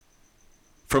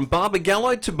From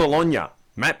Barbagallo to Bologna,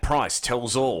 Matt Price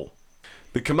tells all.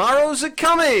 The Camaros are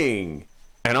coming,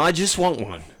 and I just want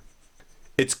one.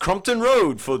 It's Crompton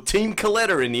Road for Team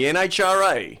Coletta in the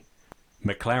NHRA.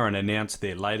 McLaren announced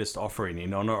their latest offering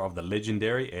in honour of the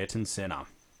legendary Ayrton Senna.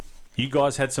 You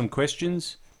guys had some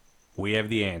questions? We have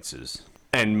the answers.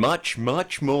 And much,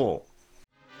 much more.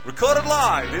 Recorded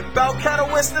live in Balcatta,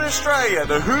 Western Australia,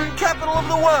 the Hoon capital of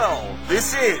the world,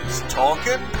 this is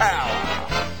Talkin'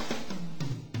 Power.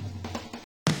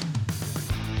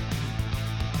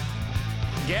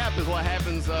 Gap is what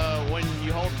happens when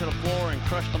you hold to the floor and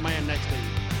crush the man next to you.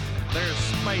 There's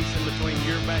space in between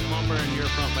your back bumper and your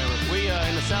front bumper. We,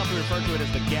 in the South, we refer to it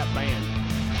as the gap band.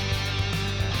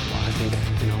 Well, I think,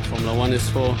 Formula One is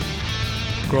for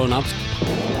grown-ups.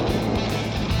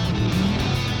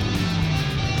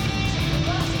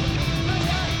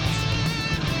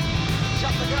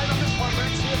 Shut the game on this one,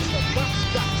 Rex. It's the Bucks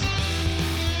Ducks.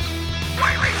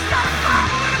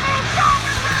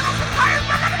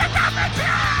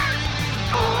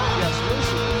 Just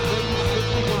listen, please,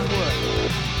 51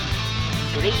 words.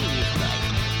 Please, mate.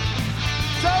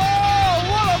 So,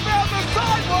 what about the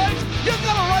sideways? You've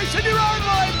got a race in your own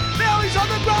lane. Now he's on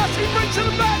the grass, he brings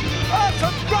it back. That's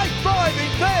a great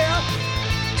driving there.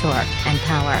 Torque and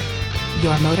Power,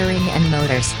 your motoring and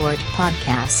motorsport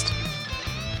podcast.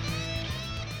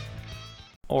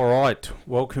 All right,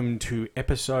 welcome to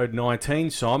episode 19.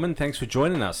 Simon, thanks for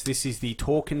joining us. This is the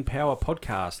Talk and Power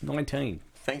podcast 19.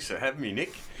 Thanks for having me,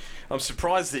 Nick. I'm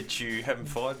surprised that you haven't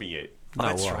fired me yet. No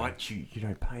That's worry. right, you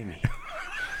don't pay me.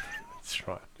 That's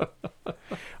right.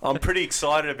 I'm pretty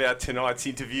excited about tonight's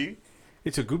interview.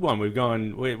 It's a good one. We're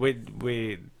going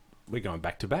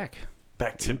back to back.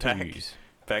 Back to Interviews.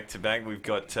 back to back. We've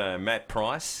got Matt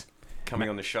Price coming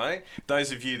on the show.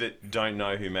 Those of you that don't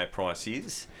know who Matt Price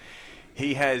is,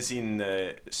 he has in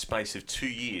the space of 2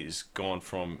 years gone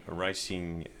from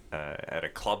racing at a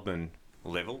clubman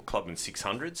level, clubman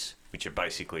 600s, which are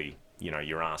basically,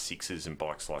 your R6s and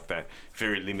bikes like that.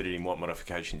 Very limited in what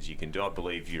modifications you can do. I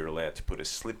believe you're allowed to put a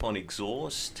slip-on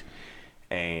exhaust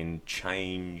and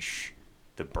change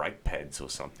the brake pads or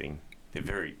something. They're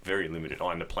very, very limited.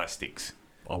 And the plastics.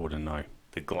 I wouldn't know.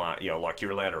 The glass, like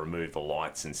you're allowed to remove the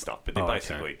lights and stuff, but they're Okay.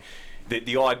 basically...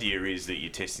 The idea is that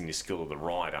you're testing the skill of the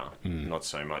rider, not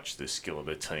so much the skill of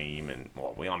the team. And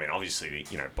obviously,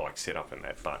 bike setup and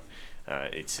that, but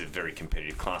it's a very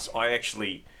competitive class. I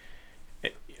actually,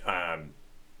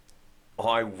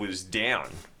 I was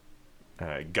down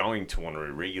going to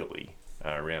Wanneroo regularly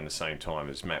around the same time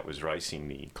as Matt was racing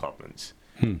the Clubmans,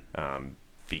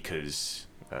 because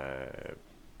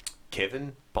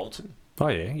Kevin Bolton. Oh,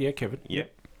 yeah, Kevin.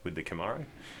 Yep, with the Camaro.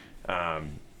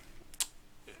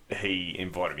 He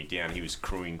invited me down. He was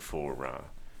crewing for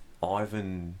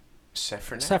Ivan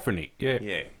Safranek. Safranek,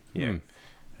 yeah. Yeah.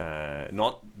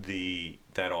 Not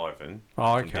that Ivan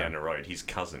Oh, from okay. down the road. His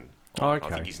cousin. Oh, I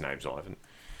okay. think his name's Ivan.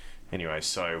 Anyway,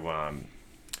 so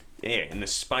in the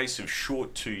space of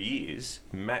short 2 years,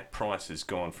 Matt Price has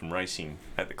gone from racing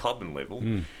at the clubman level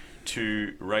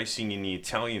to racing in the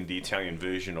Italian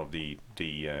version of the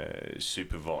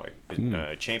Superbike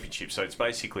Championship. So it's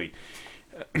basically.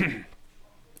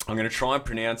 I'm going to try and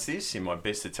pronounce this in my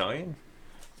best Italian.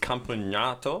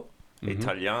 Campionato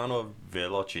Italiano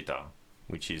Velocità,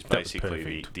 which is basically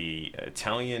perfect. the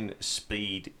Italian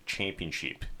Speed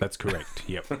Championship. That's correct,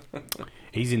 yep.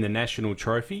 He's in the National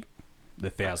Trophy,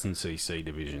 the 1000cc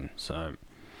division, so...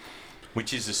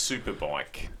 Which is a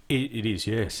superbike, It is,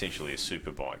 yeah. essentially a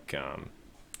superbike.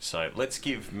 So let's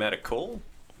give Matt a call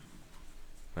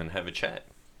and have a chat.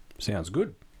 Sounds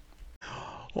good.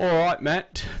 All right,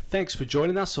 Matt. Thanks for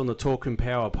joining us on the Talk and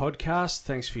Power podcast.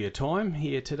 Thanks for your time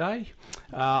here today.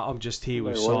 I'm just here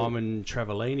with Simon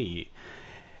Travellini.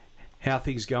 How are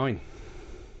things going?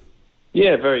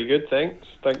 Yeah, very good, thanks.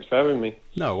 Thanks for having me.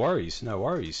 No worries, no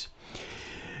worries.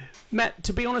 Matt,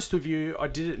 to be honest with you, I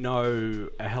didn't know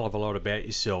a hell of a lot about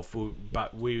yourself,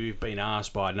 but we've been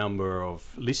asked by a number of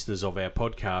listeners of our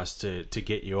podcast to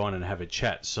get you on and have a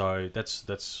chat. So that's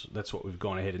what we've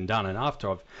gone ahead and done. And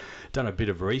after I've done a bit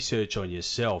of research on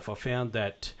yourself, I found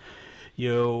that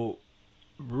you're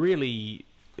really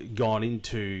gone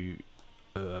into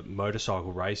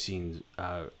motorcycle racing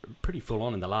pretty full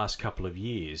on in the last couple of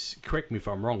years. Correct me if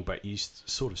I'm wrong, but you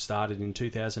sort of started in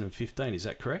 2015. Is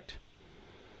that correct?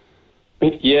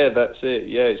 Yeah, that's it.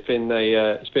 Yeah, it's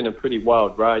been a pretty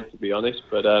wild ride, to be honest.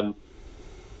 But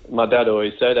my dad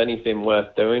always said, anything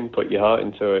worth doing, put your heart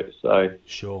into it. So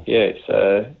Sure. yeah,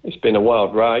 it's been a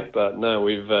wild ride, but no,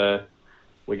 we're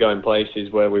going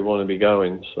places where we want to be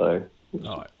going. So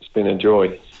it's been a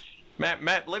joy.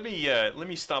 Matt, let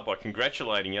me start by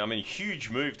congratulating you. I mean, huge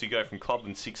move to go from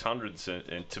Clubland 600s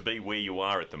and to be where you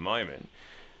are at the moment.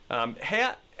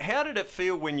 How did it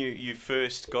feel when you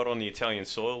first got on the Italian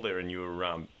soil there and you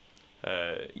were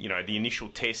the initial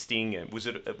testing? Was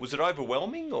it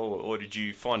overwhelming or did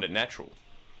you find it natural?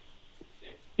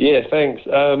 Yeah, thanks.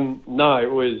 No,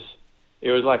 it was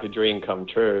like a dream come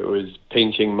true. It was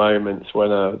pinching moments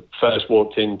when I first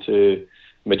walked into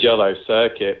Mugello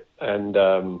circuit, and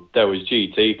there was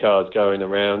GT cars going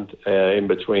around in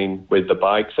between with the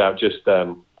bikes out, just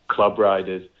club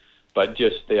riders, but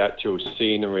just the actual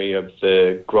scenery of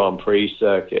the Grand Prix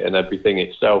circuit and everything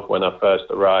itself when I first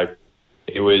arrived.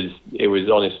 It was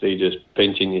honestly just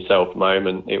pinching yourself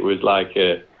moment. It was like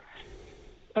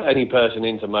any person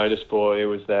into motorsport, it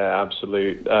was their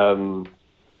absolute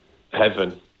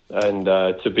heaven, and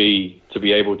to be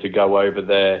able to go over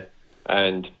there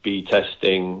and be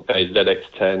testing a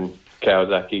ZX10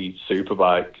 Kawasaki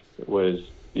Superbike that was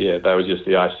just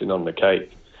the icing on the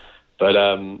cake. But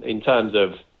in terms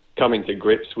of coming to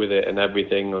grips with it and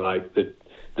everything, like the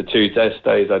 2 test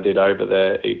days I did over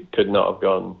there, it could not have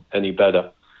gone any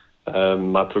better.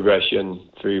 My progression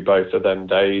through both of them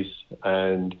days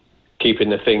and keeping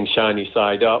the thing shiny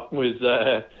side up was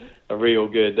a real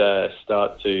good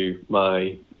start to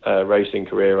my racing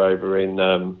career over in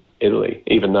Italy.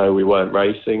 Even though we weren't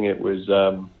racing, it was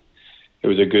a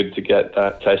good to get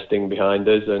that testing behind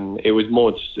us, and it was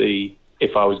more to see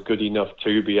if I was good enough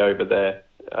to be over there,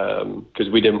 because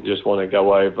we didn't just want to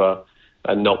go over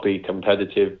and not be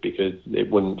competitive, because it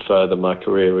wouldn't further my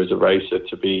career as a racer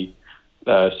to be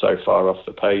so far off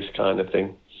the pace kind of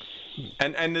thing.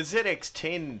 And the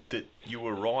ZX10 that you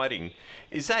were riding,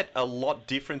 is that a lot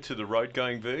different to the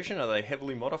road-going version? Are they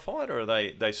heavily modified, or are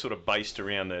they sort of based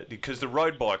around because the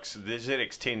road bikes, the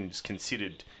ZX10 is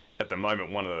considered at the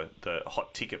moment one of the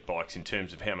hot ticket bikes in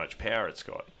terms of how much power it's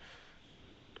got?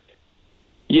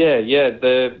 Yeah.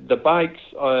 The bikes,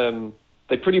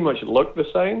 they pretty much look the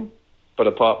same, but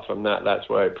apart from that, that's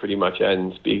where it pretty much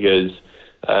ends, because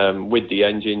with the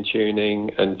engine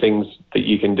tuning and things that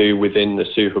you can do within the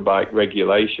Superbike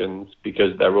regulations,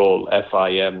 because they're all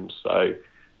FIM, so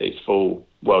it's full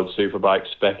World Superbike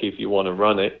spec if you want to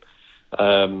run it.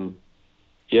 The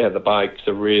bikes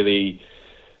are really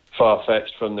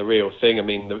far-fetched from the real thing. I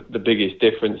mean, the biggest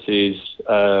difference is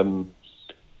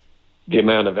the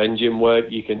amount of engine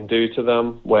work you can do to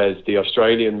them, whereas the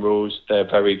Australian rules, they're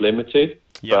very limited.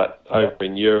 Yep. But over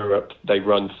in Europe, they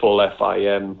run full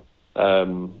FIM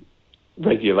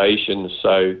regulations,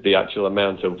 so the actual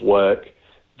amount of work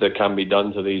that can be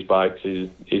done to these bikes is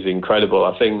incredible.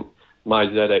 I think my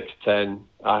ZX10,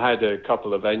 I had a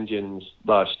couple of engines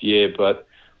last year, but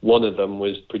one of them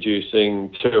was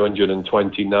producing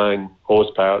 229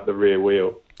 horsepower at the rear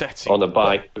wheel. That's on a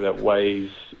bike that weighs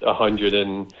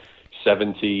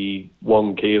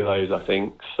 171 kilos, I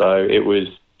think. So it was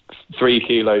 3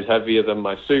 kilos heavier than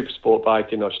my Super Sport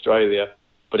bike in Australia,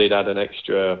 but it had an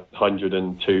extra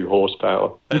 102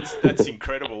 horsepower. That's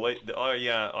incredible.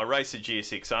 I race a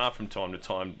GSX-R from time to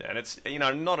time, and it's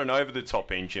not an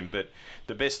over-the-top engine, but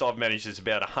the best I've managed is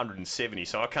about 170,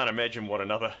 so I can't imagine what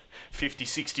another 50,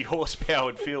 60 horsepower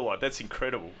would feel like. That's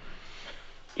incredible.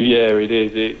 Yeah, it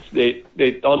is.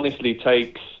 It honestly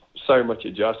takes so much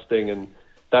adjusting, and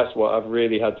that's what I've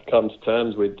really had to come to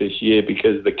terms with this year,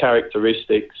 because the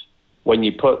characteristics, when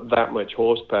you put that much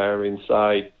horsepower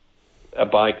inside a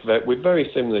bike with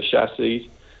very similar chassis,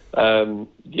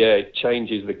 it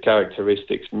changes the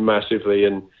characteristics massively,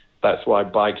 and that's why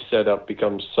bike setup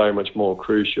becomes so much more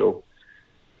crucial.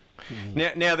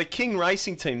 Now the King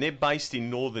Racing team, they're based in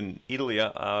northern Italy.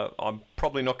 I'm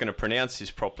probably not going to pronounce this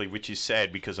properly, which is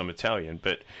sad because I'm Italian,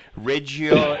 but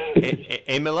Reggio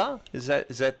Emilia, is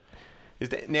that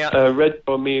now? Reggio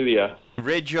Emilia.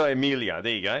 Reggio Emilia,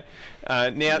 there you go.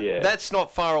 That's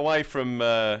not far away from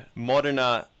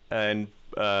Modena and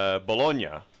Bologna.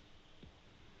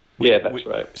 Yeah, that's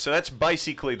right. So that's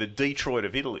basically the Detroit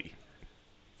of Italy.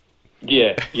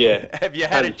 Yeah. Have you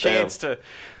had a chance to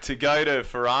go to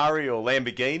Ferrari or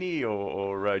Lamborghini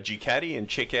or Ducati and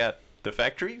check out the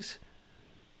factories?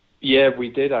 Yeah, we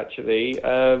did actually.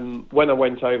 When I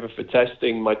went over for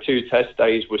testing, my 2 test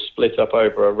days were split up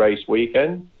over a race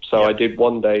weekend. So I did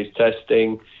 1 day's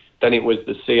testing, then it was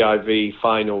the CIV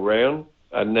final round,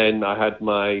 and then I had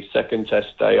my second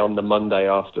test day on the Monday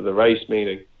after the race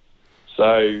meeting.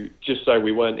 So just so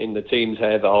we weren't in the team's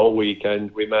hair the whole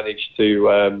weekend, we managed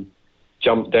to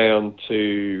jump down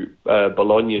to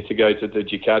Bologna to go to the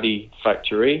Ducati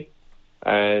factory.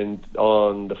 And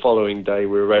on the following day,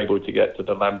 we were able to get to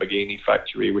the Lamborghini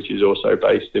factory, which is also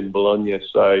based in Bologna.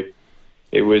 So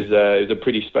it was a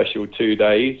pretty special 2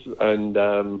 days, and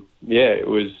it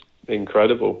was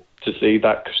incredible to see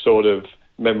that sort of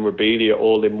memorabilia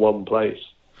all in one place.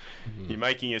 You're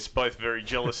making us both very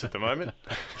jealous at the moment.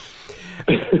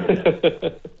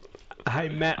 Hey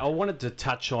Matt, I wanted to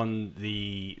touch on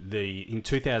in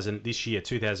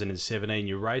 2017,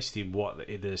 you raced in what the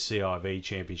CIV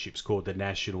Championships called the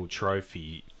National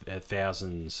Trophy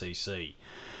 1000cc.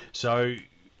 So,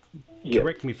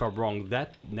 correct me if I'm wrong.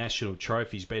 That National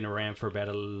Trophy's been around for about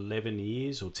 11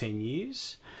 years or 10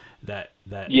 years.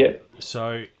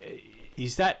 So,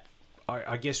 is that?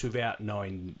 I guess without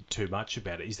knowing too much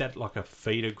about it, is that like a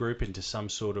feeder group into some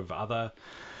sort of other,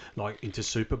 like into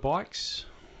superbikes?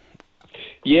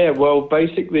 Yeah, well,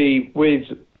 basically,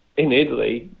 in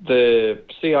Italy, the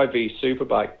CIV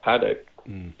Superbike paddock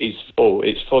is full.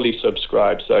 It's fully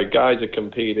subscribed, so guys are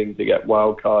competing to get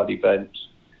wildcard events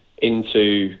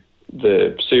into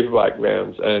the Superbike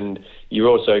rounds, and you're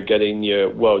also getting your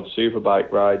World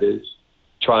Superbike riders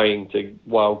trying to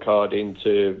wildcard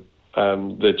into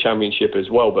the championship as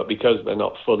well. But because they're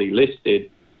not fully listed,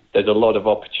 there's a lot of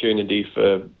opportunity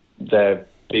for their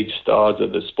big stars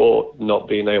of the sport not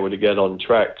being able to get on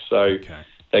track. So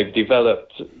they've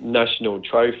developed National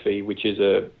Trophy, which is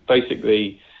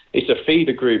basically it's a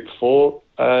feeder group for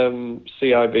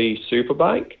CIV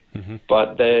Superbike,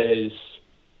 but there's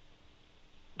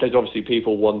obviously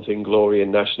people wanting glory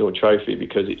in National Trophy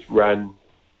because it's ran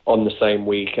on the same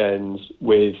weekends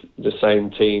with the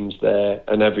same teams there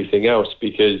and everything else.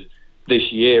 Because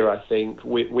this year, I think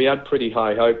we had pretty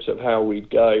high hopes of how we'd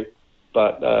go,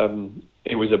 but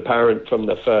it was apparent from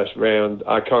the first round.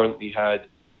 I currently had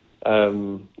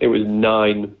it was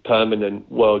 9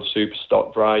 permanent World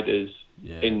Superstock riders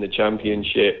in the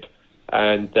championship,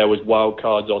 and there was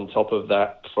wildcards on top of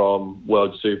that from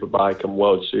World Superbike and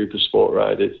World Supersport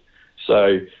riders.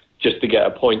 So just to get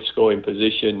a point scoring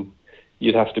position,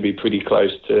 you'd have to be pretty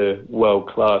close to world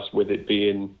class, with it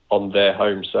being on their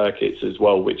home circuits as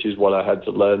well, which is what I had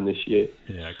to learn this year.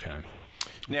 Yeah, okay.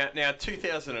 Now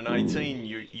 2018,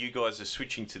 you guys are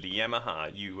switching to the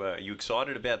Yamaha. You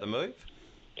excited about the move?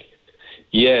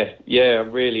 Yeah, I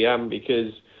really am,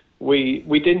 because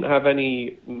we didn't have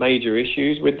any major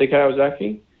issues with the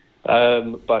Kawasaki,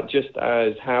 but just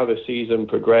as how the season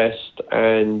progressed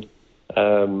and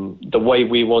the way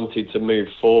we wanted to move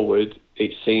forward,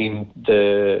 it seemed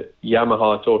the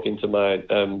Yamaha, talking to my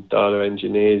Dana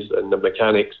engineers and the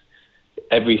mechanics,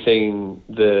 everything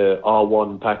the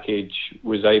R1 package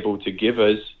was able to give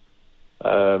us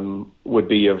would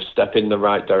be a step in the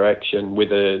right direction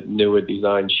with a newer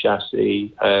design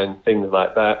chassis and things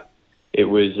like that. It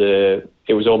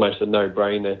was almost a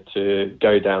no-brainer to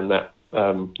go down that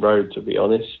road, to be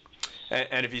honest.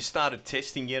 And have you started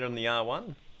testing yet on the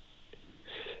R1?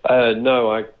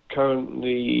 No, I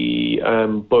currently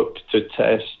booked to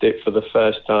test it for the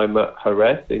first time at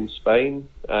Jerez in Spain,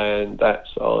 and that's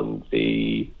on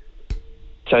the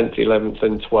 10th, 11th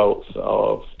and 12th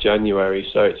of January,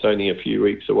 so it's only a few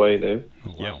weeks away now.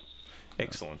 Yeah,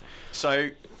 excellent. So,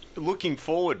 looking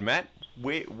forward, Matt,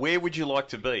 where would you like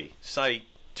to be? Say,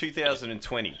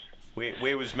 2020,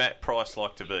 where was Matt Price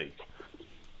like to be?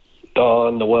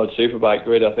 On the World Superbike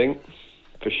grid, I think,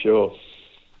 for sure.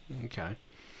 Okay.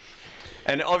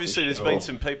 And obviously there's been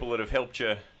some people that have helped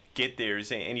you get there. Is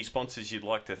there any sponsors you'd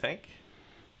like to thank?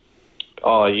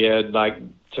 Oh, yeah,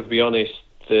 to be honest,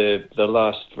 the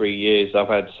last 3 years I've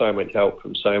had so much help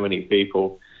from so many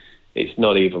people. It's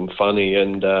not even funny.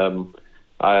 And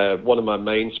one of my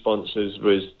main sponsors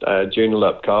was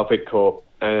Joondalup Carpet Corp,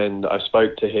 and I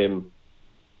spoke to him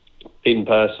in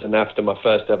person after my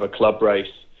first ever club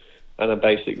race, and I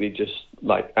basically just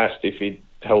asked if he'd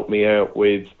help me out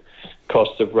with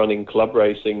costs of running club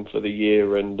racing for the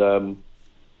year, and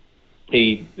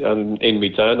he in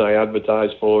return I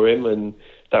advertised for him, and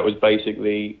that was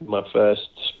basically my first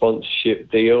sponsorship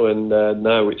deal. And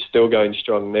no, it's still going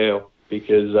strong now,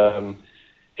 because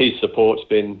his support's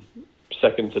been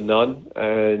second to none,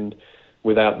 and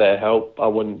without their help I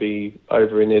wouldn't be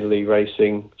over in Italy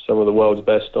racing some of the world's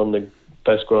best on the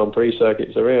best Grand Prix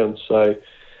circuits around. So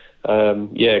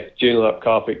Joondalup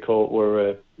Carpet Court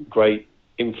were a great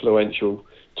influential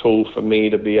tool for me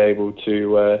to be able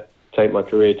to take my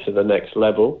career to the next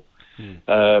level.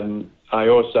 I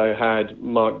also had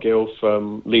Mark Gill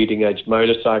from Leading Edge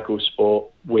Motorcycle Sport,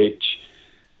 which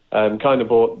kind of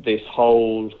brought this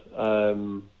whole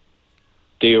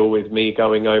deal with me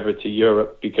going over to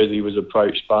Europe, because he was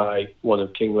approached by one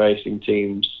of King Racing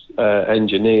Team's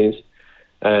engineers,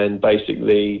 and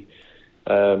basically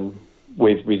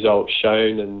with results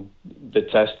shown and the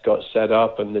test got set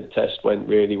up and the test went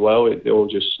really well, it all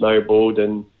just snowballed,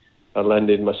 and I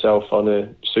landed myself on a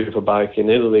superbike in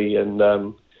Italy,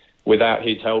 and without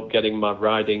his help getting my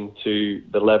riding to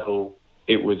the level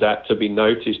it was at to be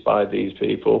noticed by these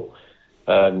people,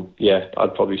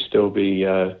 I'd probably still be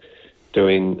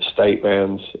doing state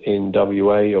rounds in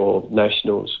WA or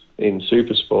nationals in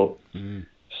Supersport.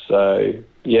 So,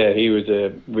 he was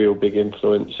a real big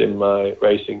influence in my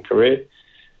racing career.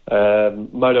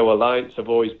 Moto Alliance have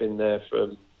always been there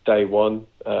from day one.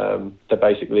 They're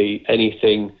basically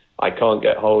anything I can't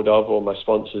get hold of or my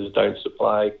sponsors don't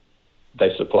supply,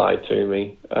 they supply to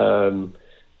me. And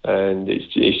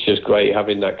it's just great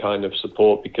having that kind of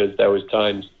support, because there was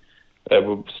times,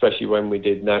 especially when we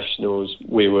did nationals,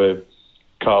 we were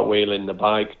cartwheeling the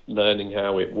bike, learning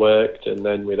how it worked, and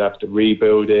then we'd have to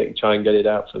rebuild it and try and get it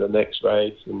out for the next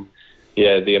race. And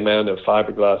the amount of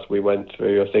fiberglass we went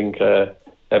through, I think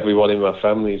everyone in my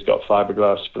family's got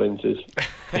fiberglass splinters.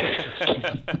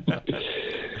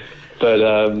 But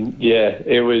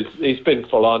it's been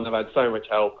full on. I've had so much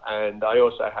help, and I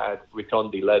also had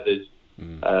Ritondi Leathers.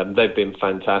 They've been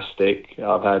fantastic.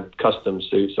 I've had custom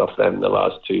suits off them the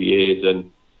last 2 years, and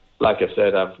like I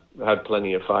said, I've had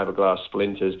plenty of fiberglass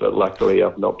splinters, but luckily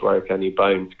I've not broke any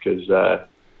bones, because their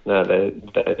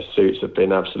suits have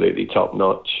been absolutely top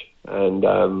notch, and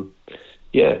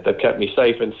they've kept me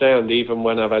safe and sound even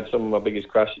when I've had some of my biggest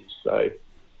crashes. So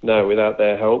no, without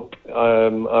their help,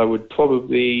 I would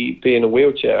probably be in a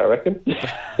wheelchair, I reckon.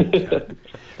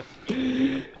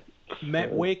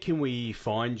 Matt, where can we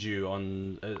find you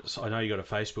on? I know you got a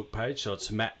Facebook page, so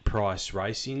it's Matt Price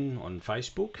Racing on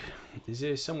Facebook. Is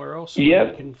there somewhere else where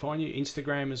we can find you?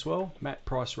 Instagram as well, Matt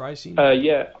Price Racing.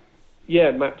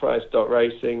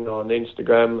 mattprice.racing on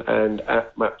Instagram, and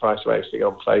at Matt Price Racing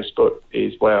on Facebook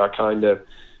is where I kind of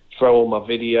throw all my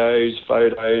videos,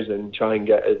 photos, and try and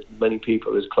get as many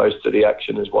people as close to the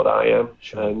action as what I am.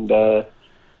 Sure. And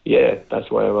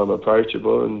that's where I'm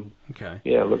approachable, and I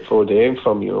look forward to hearing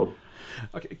from you all.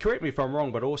 Okay, correct me if I'm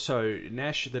wrong, but also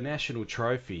the National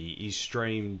Trophy is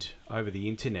streamed over the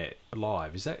internet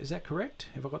live. Is that correct?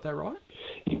 Have I got that right?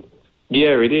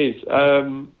 Yeah, it is.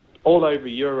 All over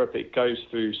Europe, it goes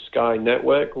through Sky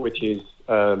Network, which is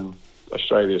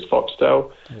Australia's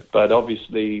Foxtel. Yep. But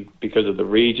obviously, because of the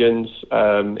regions,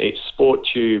 it's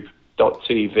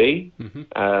sporttube.tv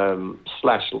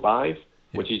 /live,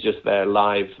 which is just their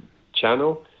live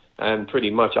channel. And pretty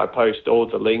much I post all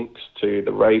the links to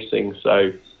the racing.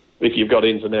 So if you've got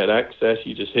internet access,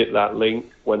 you just hit that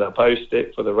link when I post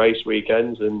it for the race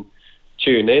weekends and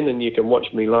tune in, and you can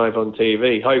watch me live on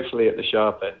TV, hopefully at the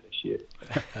sharp end this year.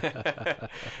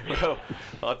 Well,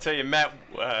 I'll tell you, Matt,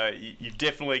 you've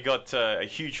definitely got a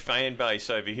huge fan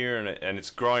base over here, and it's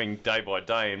growing day by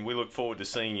day, and we look forward to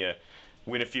seeing you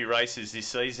win a few races this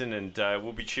season, and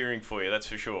we'll be cheering for you, that's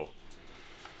for sure.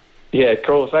 Yeah,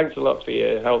 cool. Thanks a lot for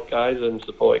your help, guys, and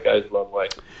support. It goes a long way.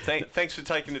 Thanks for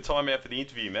taking the time out for the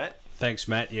interview, Matt. Thanks,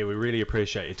 Matt. Yeah, we really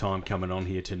appreciate your time coming on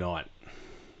here tonight.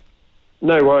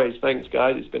 No worries. Thanks,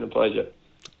 guys. It's been a pleasure.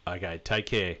 Okay, take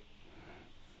care.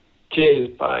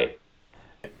 Cheers. Bye.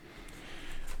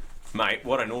 Mate,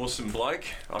 what an awesome bloke.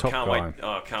 I can't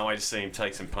wait to see him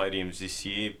take some podiums this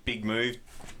year. Big move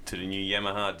to the new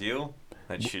Yamaha deal.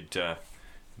 That should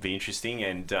be interesting,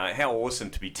 and how awesome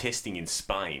to be testing in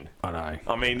Spain. I know.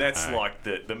 I mean, that's like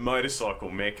the motorcycle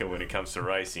mecca when it comes to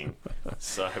racing.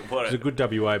 So he's a good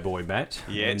WA boy, Matt.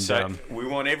 Yeah, and so we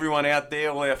want everyone out there,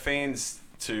 all our fans,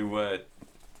 to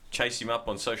chase him up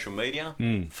on social media,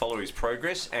 follow his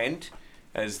progress, and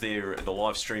as the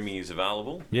live streaming is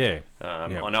available. Yeah. I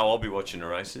know I'll be watching the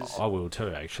races. I will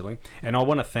too, actually. And I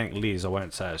want to thank Liz. I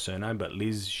won't say her surname, but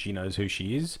Liz, she knows who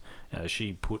she is.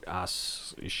 She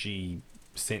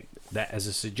sent that as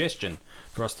a suggestion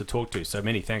for us to talk to. So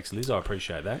many thanks, Liz. I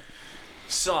appreciate that.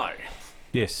 So.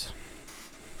 Yes.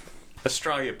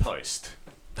 Australia Post.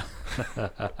 All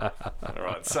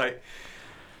right.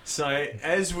 So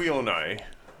as we all know,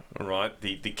 all right,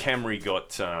 the Camry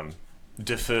got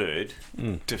deferred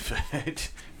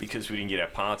because we didn't get our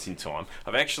parts in time.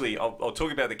 I'll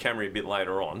talk about the Camry a bit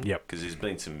later on. Yep. Because there's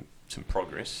been some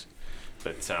progress,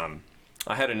 but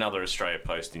I had another Australia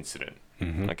Post incident.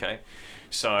 Mm-hmm. Okay,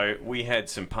 so we had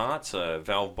some parts,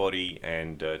 valve body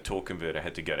and torque converter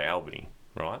had to go to Albany,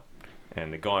 right?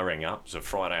 And the guy rang up. It was a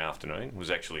Friday afternoon. It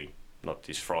was actually not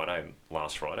this Friday,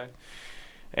 last Friday.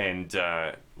 And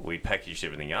we packaged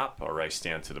everything up. I raced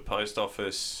down to the post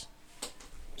office,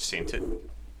 sent it.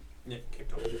 Yeah, keep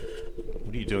talking.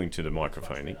 What are you doing to the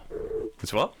microphone, Nick?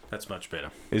 It's what? That's much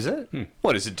better. Is it?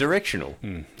 What, is it directional?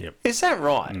 Yep. Is that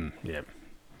right? Yep.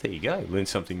 There you go. Learn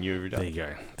something new every day. There you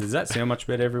go. Does that sound much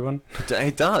better, everyone?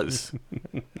 It does.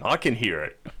 I can hear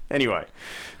it. Anyway,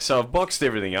 so I've boxed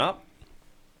everything up.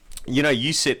 You know,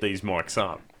 you set these mics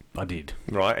up, I did.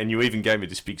 right? And you even gave me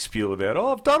this big spiel about,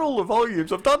 I've done all the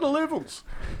volumes, I've done the levels.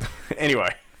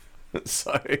 Anyway,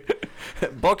 so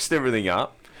boxed everything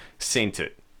up, sent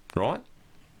it, right?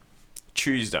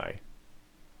 Tuesday,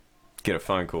 get a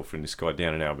phone call from this guy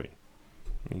down in Albany.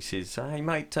 He says, hey,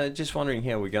 mate, just wondering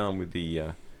how we're going with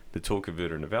the torque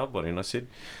converter and the valve body. And I said,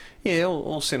 yeah,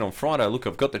 all sent on Friday. Look,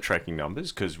 I've got the tracking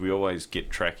numbers because we always get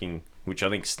tracking, which I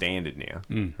think is standard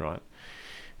now, right?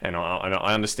 And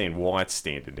I understand why it's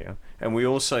standard now. And we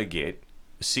also get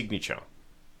a signature,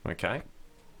 okay?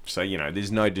 So, you know,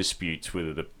 there's no disputes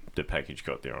whether the package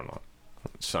got there or not.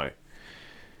 So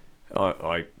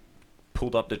I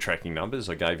pulled up the tracking numbers.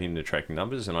 I gave him the tracking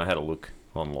numbers and I had a look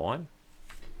online.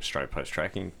 Straight post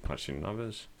tracking, punched in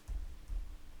numbers.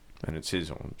 And it says,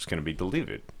 oh, it's going to be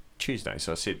delivered Tuesday.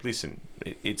 So I said, listen,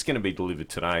 it's going to be delivered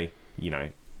today. You know,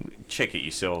 check it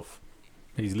yourself.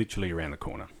 He's literally around the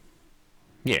corner.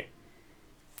 Yeah.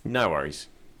 No worries.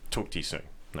 Talk to you soon.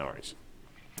 No worries.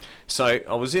 So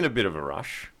I was in a bit of a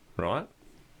rush, right?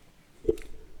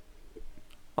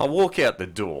 I walk out the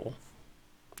door.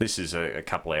 This is a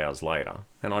couple of hours later.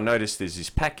 And I notice there's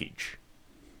this package,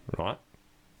 right?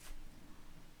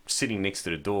 Sitting next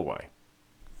to the doorway.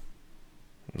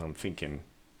 And I'm thinking,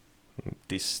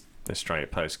 this Australia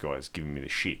Post guy is giving me the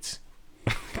shits.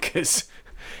 Because,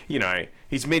 you know,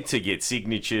 he's meant to get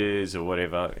signatures or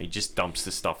whatever. He just dumps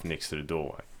the stuff next to the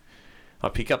doorway. I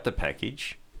pick up the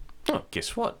package. Oh,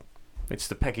 guess what? It's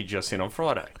the package I sent on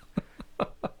Friday.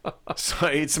 So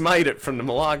it's made it from the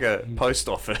Malaga post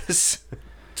office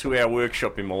to our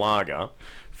workshop in Malaga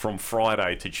from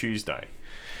Friday to Tuesday.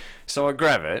 So I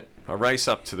grab it. I race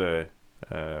up to the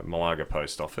Malaga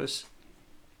post office.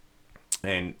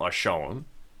 And I show him.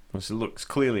 I said, look, it's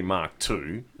clearly marked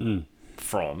 2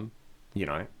 from, you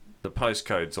know, the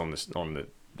postcodes on the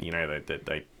you know,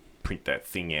 they print that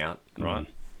thing out, right?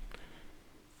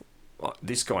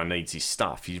 This guy needs his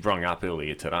stuff. He's rung up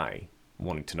earlier today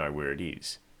wanting to know where it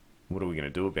is. What are we going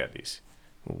to do about this?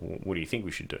 What do you think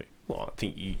we should do? Well, I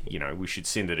think, you know, we should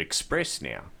send it express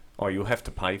now. Oh, you'll have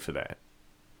to pay for that.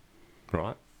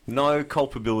 Right? No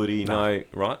culpability, no,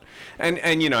 right?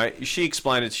 And you know, she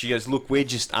explained it. She goes, look, we're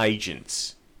just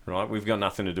agents, right? We've got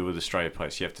nothing to do with Australia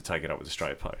Post. You have to take it up with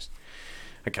Australia Post.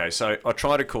 Okay, so I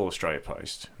try to call Australia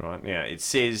Post, right? Now, it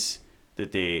says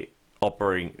that their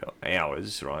operating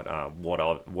hours, right, are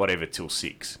whatever till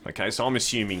 6. Okay, so I'm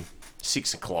assuming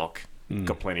 6 o'clock,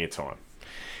 got plenty of time.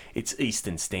 It's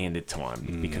Eastern Standard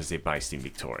Time because they're based in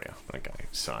Victoria. Okay,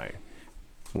 so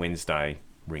Wednesday,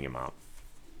 ring them up.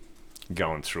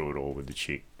 Going through it all with the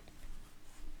chick.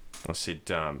 I said,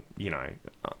 you know,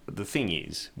 the thing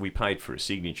is, we paid for a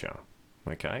signature,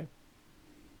 okay?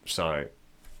 So,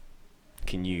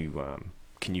 can you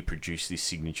produce this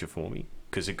signature for me?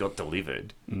 Because it got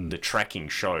delivered. The tracking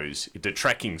shows, the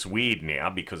tracking's weird now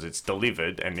because it's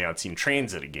delivered and now it's in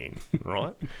transit again,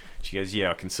 right? She goes,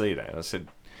 yeah, I can see that. I said,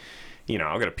 you know,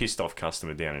 I've got a pissed off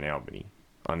customer down in Albany.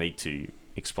 I need to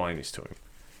explain this to him.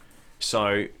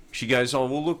 So she goes, oh,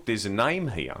 well, look, there's a name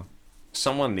here.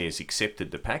 Someone there's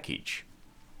accepted the package.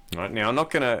 Right? Now, I'm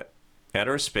not going to, out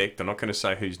of respect, I'm not going to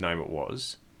say whose name it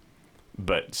was.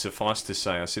 But suffice to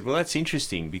say, I said, well, that's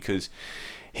interesting because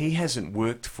he hasn't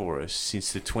worked for us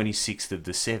since the 26th of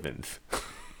the 7th.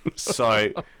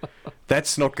 So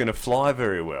that's not going to fly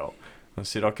very well. I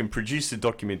said, I can produce the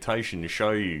documentation to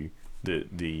show you the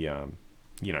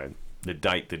you know, the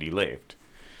date that he left.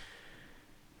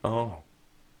 Oh.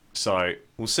 So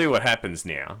we'll see what happens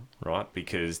now, right?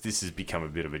 Because this has become a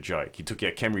bit of a joke. He took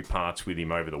our Camry parts with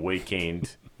him over the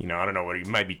weekend. You know, I don't know what he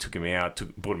maybe took him out,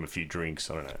 bought him a few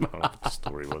drinks. I don't know what the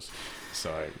story was.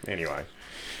 So anyway,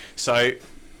 so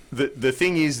the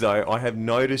thing is though, I have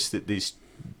noticed that there's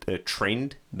a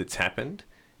trend that's happened,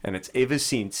 and it's ever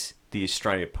since the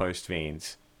Australia Post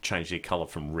vans changed their colour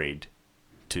from red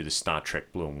to the Star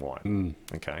Trek blue and white.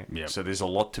 Okay, Yep. So there's a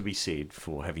lot to be said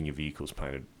for having your vehicles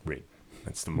painted red.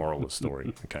 That's the moral of the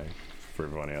story, okay, for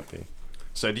everyone out there.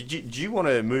 So do you want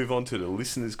to move on to the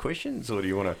listeners' questions, or do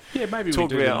you want to maybe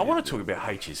talk we do. about... I want to talk about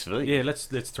HSV. Yeah, let's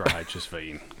throw HSV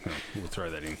in. We'll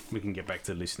throw that in. We can get back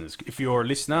to listeners. If you're a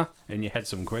listener and you had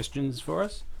some questions for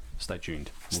us, stay tuned.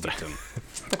 We'll get to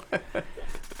them.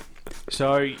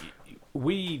 So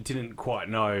we didn't quite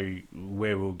know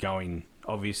where we were going.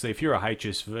 Obviously, if you're a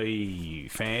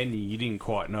HSV fan, you didn't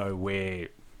quite know where...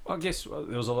 I guess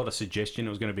there was a lot of suggestion it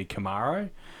was going to be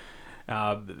Camaro.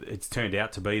 It's turned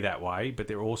out to be that way, but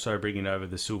they're also bringing over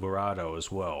the Silverado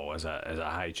as well as a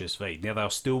HSV. Now, they'll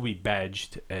still be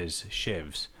badged as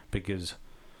Chevs because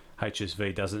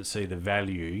HSV doesn't see the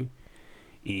value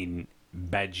in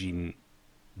badging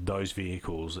those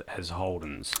vehicles as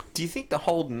Holdens. Do you think the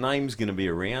Holden name's going to be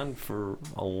around for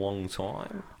a long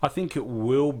time? I think it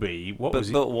will be.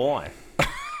 But why?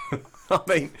 I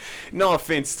mean, no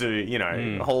offence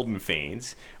to, Holden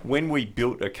fans. When we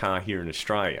built a car here in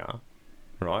Australia,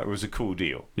 right, it was a cool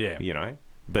deal. Yeah.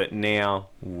 But now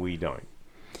we don't.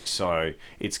 So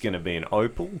it's going to be an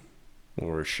Opel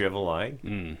or a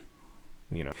Chevrolet.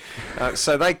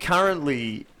 So they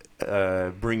currently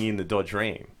bring in the Dodge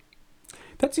Ram.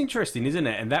 That's interesting, isn't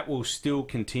it? And that will still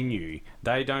continue.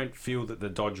 They don't feel that the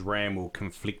Dodge Ram will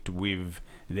conflict with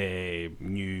their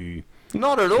new...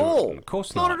 Not at all. Of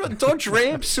course not. Not at all. Dodge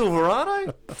Ram,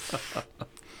 Silverado,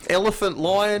 Elephant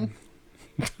Lion.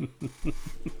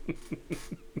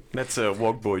 That's a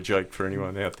Wogboy joke for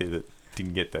anyone out there that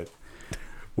didn't get that.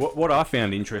 What I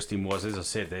found interesting was, as I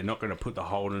said, they're not going to put the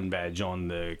Holden badge on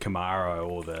the Camaro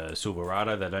or the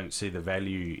Silverado. They don't see the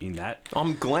value in that.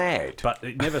 I'm glad. But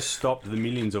it never stopped the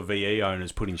millions of VE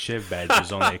owners putting Chev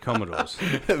badges on their Commodores.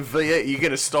 VE, you're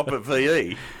going to stop at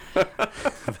VE?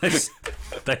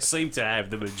 They seem to have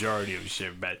the majority of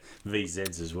Chev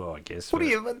VZs as well, I guess.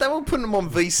 They were putting them on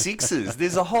V6s.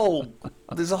 There's a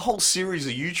whole series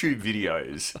of YouTube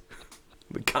videos,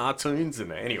 the cartoons and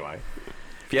that. Anyway.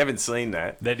 If you haven't seen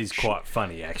that... That is quite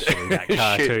funny, actually, that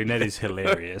cartoon. That is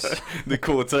hilarious. The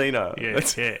Cortina.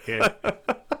 Yeah.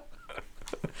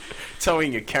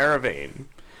 Towing a caravan.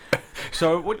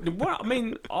 So, what I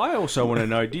mean, I also want to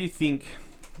know, do you think...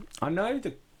 I know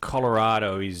the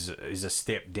Colorado is a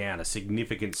step down, a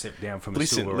significant step down from a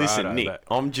Silverado. Listen, Nick,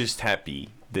 I'm just happy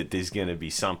that there's going to be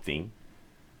something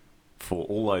for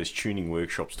all those tuning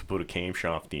workshops to put a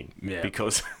camshaft in. Yeah.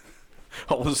 Because...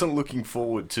 I wasn't looking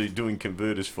forward to doing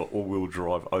converters for all-wheel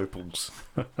drive Opels.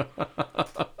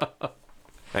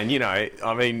 And,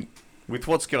 I mean, with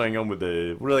what's going on with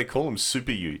the... What do they call them?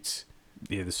 Super Utes.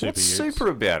 Yeah, the Super What's Utes. super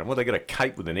about them? Well, they got a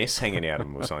cape with an S hanging out of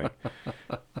them or something.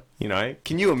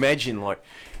 Can you imagine, like...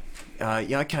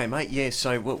 yeah, okay, mate, yeah,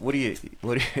 so what do you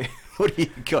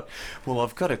got? Well,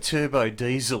 I've got a turbo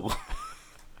diesel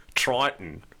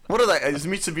Triton. What are they? Is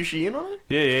Mitsubishi in on it?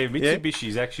 Yeah. Mitsubishi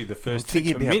is actually the first I'm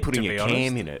thinking to about putting to a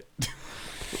cam in it.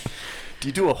 Do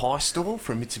you do a high stall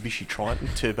for a Mitsubishi Triton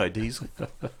turbo diesel?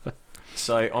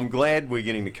 So I'm glad we're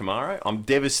getting the Camaro. I'm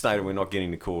devastated we're not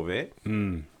getting the Corvette.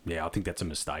 Yeah, I think that's a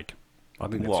mistake. I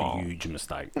think that's a huge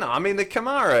mistake. No, I mean, the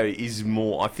Camaro is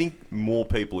more... I think more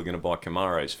people are going to buy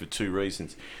Camaros for two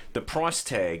reasons. The price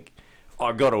tag,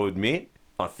 I got to admit,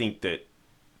 I think that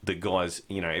the guys,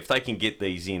 if they can get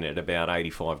these in at about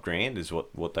 85 grand is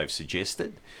what they've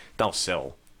suggested, they'll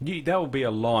sell. That will be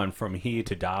a line from here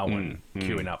to Darwin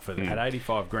queuing up for that at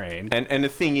 85 grand. And the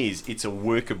thing is, it's a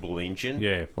workable engine.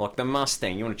 Yeah. Like the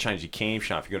Mustang, you want to change the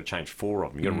camshaft, you've got to change 4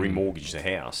 of them. You've got to remortgage the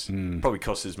house. Probably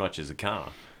costs as much as a car.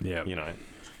 Yeah.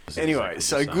 Anyway,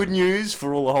 so good news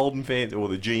for all the Holden fans or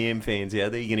the GM fans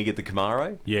out there. You're going to get the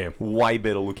Camaro. Yeah. Way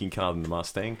better looking car than the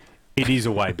Mustang. It is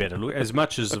a way better look. As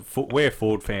much as we're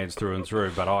Ford fans through and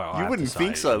through, but I you wouldn't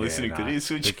think so listening to this,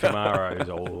 would you? The Camaro is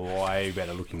a way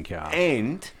better looking car.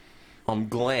 And I'm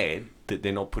glad that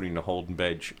they're not putting the Holden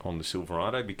badge on the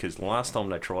Silverado because last time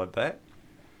they tried that,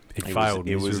 it failed.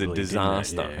 It was a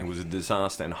disaster. It was a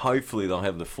disaster. And hopefully they'll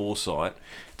have the foresight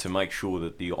to make sure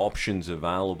that the options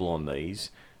available on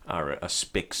these are a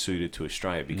spec suited to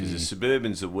Australia because the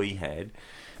Suburbans that we had,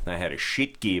 they had a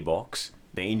shit gearbox.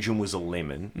 The engine was a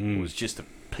lemon. It was just a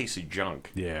piece of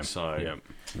junk. Yeah. So,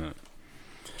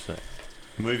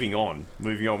 moving on.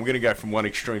 We're going to go from one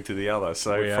extreme to the other.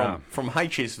 So from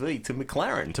HSV to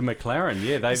McLaren.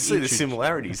 Yeah. They see the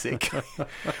similarities there.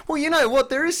 Well, you know what?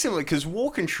 There is similar because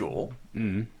Walkinshaw,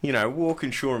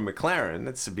 Walkinshaw and McLaren,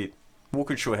 that's a bit...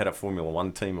 Walkinshaw had a Formula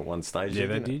One team at one stage. Yeah,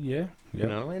 they did, yeah. You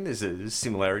know what I mean? There's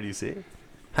similarities there.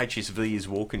 HSV is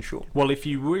Walkinshaw. Well, if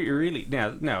you really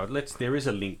there is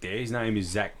a link there. His name is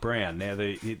Zach Brown. Now,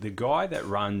 the guy that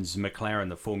runs McLaren,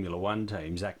 the Formula One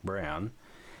team, Zach Brown,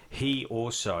 he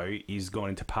also is gone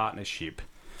into partnership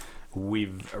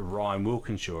with Ryan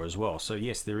Wilkinshaw as well. So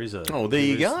yes, there is a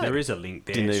there is a link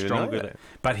there. Didn't even know that.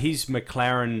 But his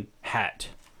McLaren hat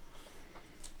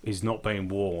is not being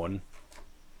worn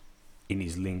in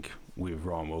his link with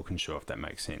Ryan Wilkinshaw, if that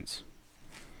makes sense.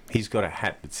 He's got a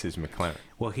hat that says McLaren.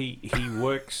 Well, he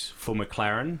works for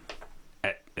McLaren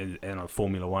at a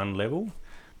Formula One level,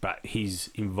 but his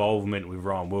involvement with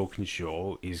Ryan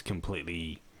Wilkinshaw is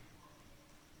completely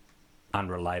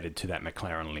unrelated to that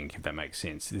McLaren link, if that makes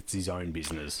sense. It's his own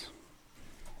business.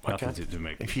 Okay. Nothing to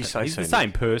make. If you say he's so, the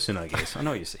same person, I guess. I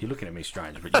know you're looking at me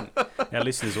strange, but our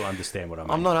listeners will understand what I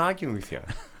mean. I'm not arguing with you.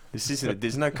 This isn't.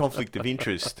 There's no conflict of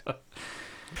interest.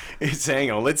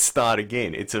 Hang on, let's start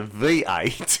again. It's a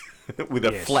V8 with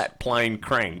a Yes. flat plane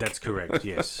crank. That's correct.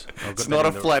 Yes, It's not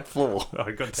a flat floor.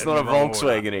 I got It's that not a in the wrong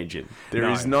Volkswagen order. engine. There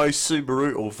No. is no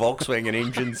Subaru or Volkswagen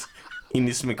engines in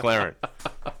this McLaren.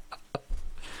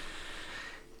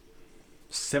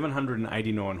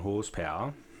 789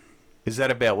 horsepower. Is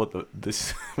that about what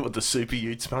what the Super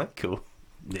Utes make? Or?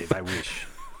 Yeah, they wish.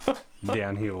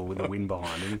 Downhill with the wind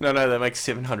behind him. No, they make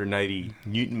 780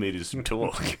 newton meters of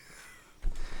torque.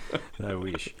 They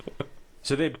wish.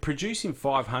 So they're producing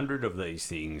 500 of these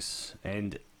things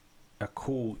and a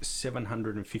cool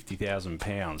 750,000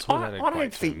 pounds. What does that I equate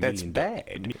don't to? think $1 that's million?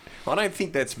 bad. I don't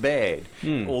think that's bad.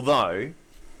 Although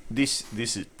this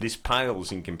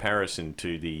pales in comparison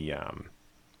to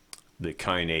the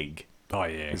Koenig Oh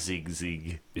yeah,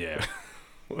 Zig, yeah.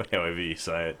 however you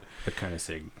say it. The kind of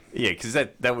thing. Yeah, because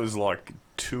that was like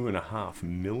 2.5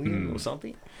 million or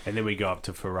something. And then we go up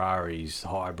to Ferrari's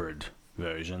hybrid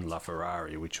version,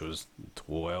 LaFerrari, which was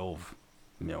 12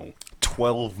 mil.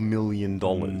 $12 million.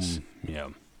 Yeah,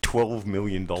 $12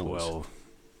 million. 12.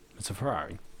 It's a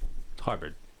Ferrari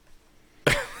hybrid.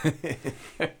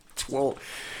 12.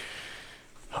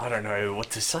 I don't know what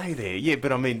to say there. Yeah,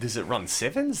 but I mean, does it run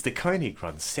sevens? The Koenig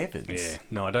runs sevens. Yeah,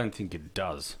 no, I don't think it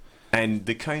does. And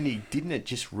the Koenig, didn't it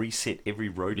just reset every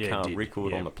road Yeah, it car did.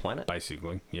 record Yeah, on the planet?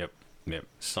 Basically, yep.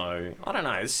 So, I don't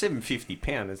know, it's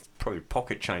 £750. It's probably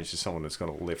pocket change to someone that's got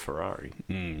a left Ferrari.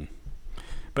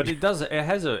 But it does. It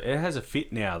has a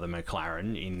fit now. The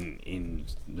McLaren in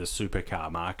the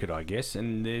supercar market, I guess,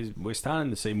 and we're starting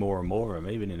to see more and more of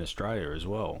them, even in Australia as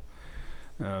well.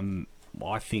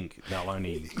 I think they'll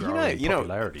only grow in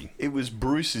popularity. It was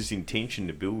Bruce's intention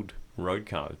to build road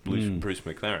cars, Bruce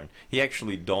McLaren. He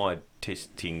actually died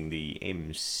testing the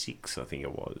M6, I think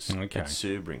it was, Okay. at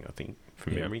Sebring, I think,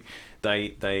 from Yep. memory.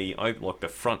 They opened, like the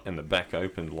front and the back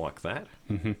opened like that.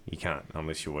 Mm-hmm. You can't,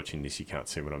 unless you're watching this, you can't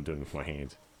see what I'm doing with my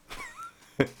hands.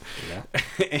 Yeah.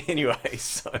 Anyway,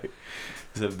 so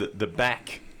the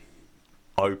back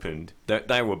opened.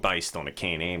 They were based on a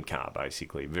Can-Am car,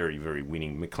 basically. Very, very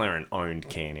winning. McLaren owned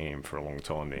Can-Am for a long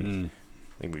time there.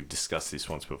 I think we've discussed this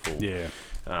once before. Yeah.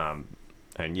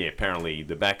 And yeah, apparently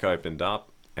the back opened up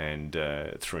and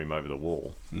threw him over the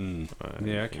wall. Yeah,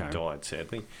 okay. He died,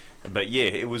 sadly. But yeah,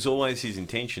 it was always his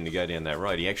intention to go down that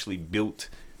road. He actually built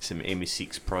some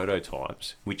M6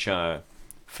 prototypes, which are,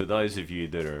 for those of you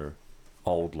that are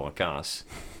old like us,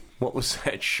 what was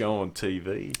that show on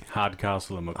TV?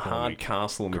 Hardcastle and McCormick.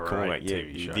 Hardcastle and McCormick, Great yeah.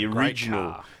 TV show. The Great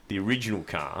original, car. the original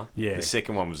car. Yeah. The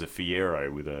second one was a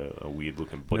Fiero with a weird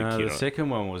looking body No, kit the on second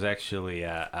one was actually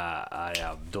a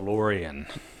DeLorean.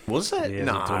 it. Was it? Yeah,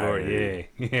 No. the DeLorean.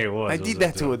 Yeah, it was. They It was did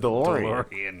that to a DeLorean.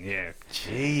 DeLorean, yeah.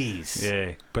 Jeez.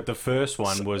 Yeah, but the first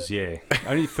one was,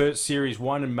 only first Series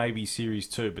 1 and maybe Series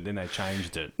 2, but then they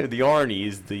changed it. Yeah, the irony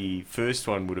is the first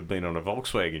one would have been on a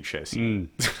Volkswagen chassis.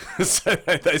 So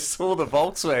they saw the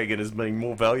Volkswagen as being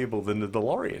more valuable than the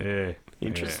DeLorean. Yeah.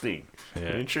 Interesting.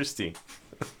 Yeah. Interesting.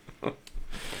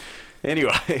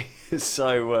 Anyway,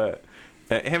 so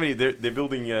how many? They're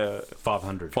building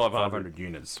 500. 500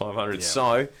 units. 500. Yeah.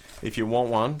 So if you want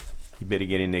one, you better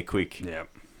get in there quick. Yeah.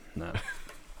 No.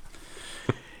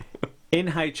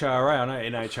 NHRA, I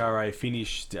know NHRA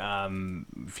finished a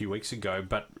few weeks ago,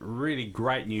 but really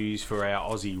great news for our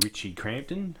Aussie Richie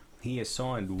Crampton. He has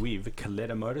signed with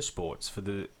Coletta Motorsports for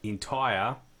the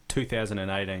entire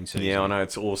 2018 season. Yeah, I know,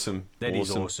 it's awesome. That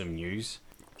is awesome news.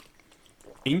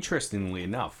 Interestingly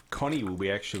enough, Connie will be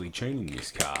actually tuning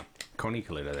this car. Connie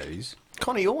Coletta, that is.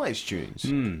 Connie always tunes.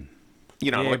 You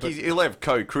know, Yeah, like but- he'll have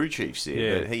co-crew chiefs there,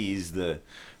 Yeah. but he is the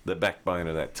backbone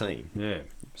of that team. Yeah.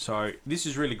 So this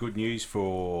is really good news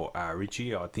for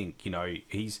Richie. I think,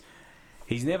 he's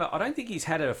never... I don't think he's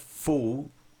had a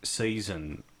full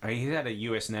season. He had a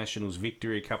US Nationals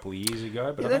victory a couple of years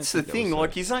ago, but Yeah, I don't that's the think that thing. was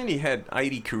Like, he's only had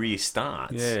 80 career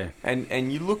starts. Yeah.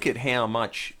 And you look at how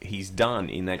much he's done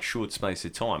in that short space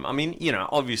of time. I mean,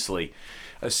 obviously,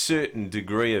 a certain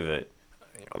degree of it,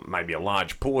 maybe a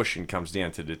large portion, comes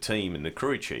down to the team and the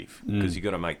crew chief, because you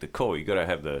got to make the call. You got to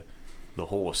have the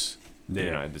horse,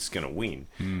 that's going to win.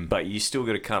 But you still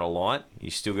got to cut a light. You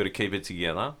still got to keep it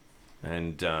together.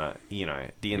 And at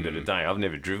the end of the day, I've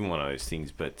never driven one of those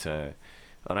things, but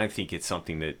I don't think it's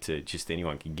something that just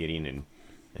anyone can get in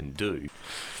and do.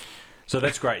 So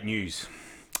that's great news.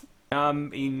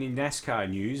 In NASCAR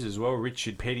news as well,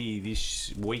 Richard Petty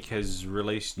this week has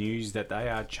released news that they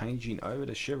are changing over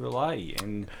to Chevrolet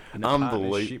and in a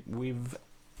partnership with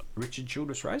Richard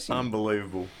Childress Racing.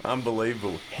 Unbelievable.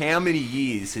 How many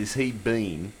years has he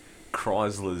been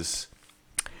Chrysler's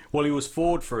Well, he was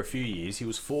Ford for a few years. He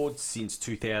was Ford since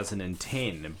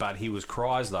 2010, but he was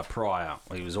Chrysler prior.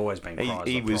 Well, he was always been Chrysler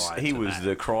He was that.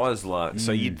 the Chrysler.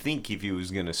 So you'd think if he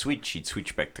was going to switch, he'd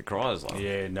switch back to Chrysler.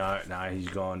 Yeah, no, he's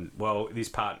gone. Well, this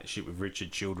partnership with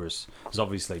Richard Childress has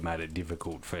obviously made it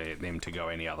difficult for them to go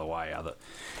any other way.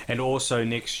 And also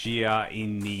next year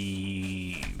in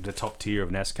the top tier of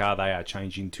NASCAR, they are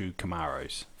changing to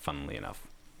Camaros, funnily enough.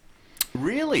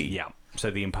 Really? Yeah.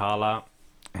 So the Impala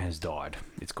has died.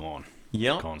 It's gone.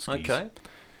 Yeah. Gone skis. Okay.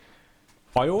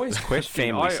 I always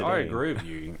question. I sedan. agree with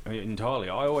you entirely.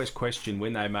 I always question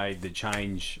when they made the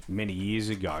change many years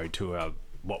ago to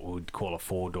what we would call a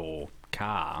 4-door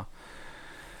car,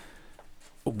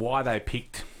 why they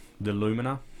picked the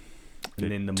Lumina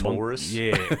and then the Taurus.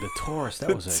 The Taurus.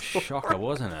 That was a shocker,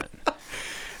 wasn't it?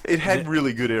 It had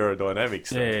really good aerodynamics.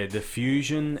 Though. Yeah, the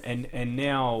Fusion and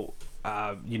now.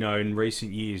 In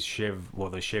recent years,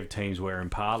 the Chev teams were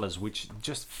Impalas, which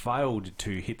just failed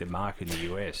to hit the mark in the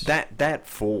US. That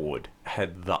Ford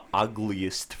had the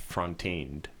ugliest front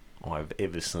end I've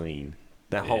ever seen.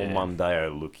 That whole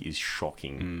Mondeo look is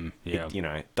shocking. Yeah.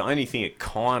 The only thing it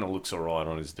kind of looks alright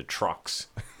on is the trucks,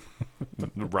 the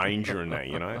Ranger and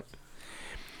that.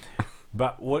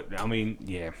 But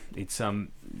it's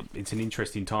an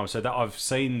interesting time. So that I've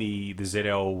seen the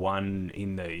ZL1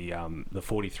 in the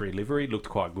 43 livery. Looked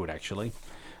quite good actually.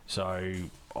 So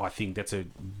I think that's a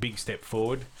big step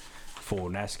forward for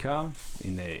NASCAR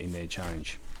in their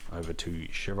change over to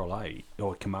Chevrolet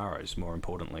or Camaros, more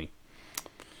importantly.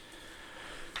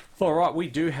 All right, we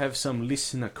do have some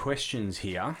listener questions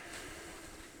here.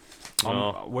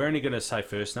 We're only going to say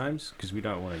first names because we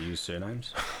don't want to use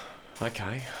surnames.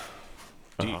 Okay.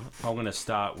 I'm going to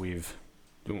start with...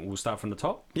 We'll start from the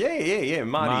top? Yeah.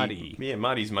 Marty. Yeah,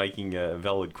 Marty's making a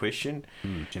valid question.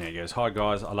 Jeanette goes, "Hi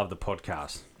guys, I love the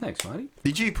podcast." Thanks, Marty.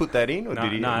 Did you put that in, or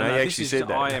did he? No, he actually said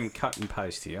that. I am cut and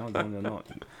paste here. I'm going to not.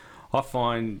 I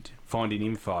find finding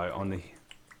info on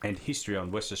and history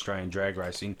on West Australian drag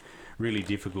racing really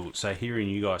difficult. So hearing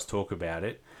you guys talk about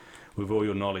it with all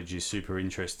your knowledge is super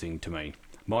interesting to me.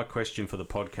 My question for the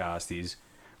podcast is,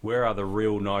 where are the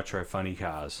real Nitro funny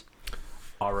cars?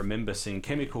 I remember seeing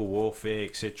Chemical Warfare,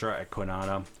 etc. at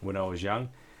Kwinana when I was young,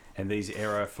 and these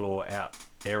Aeroflow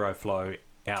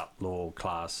Outlaw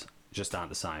class just aren't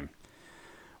the same.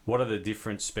 What are the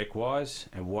difference spec-wise,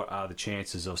 and what are the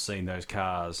chances of seeing those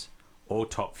cars or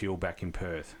Top Fuel back in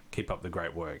Perth? Keep up the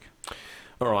great work.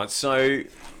 All right, so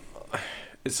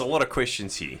it's a lot of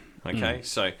questions here. Okay,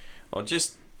 so I'll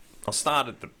start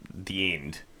at the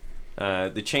end.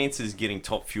 The chances getting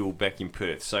Top Fuel back in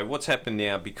Perth. So what's happened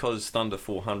now, because Thunder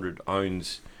 400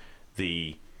 owns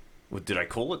what did I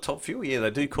call it, Top Fuel? Yeah,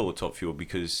 they do call it Top Fuel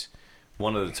because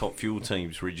one of the Top Fuel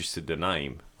teams registered the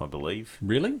name, I believe.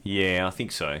 Really? Yeah, I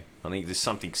think so. I think there's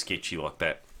something sketchy like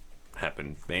that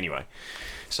happened. But anyway,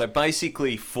 so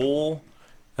basically for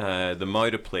the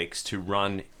Motorplex to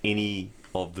run any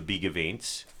of the big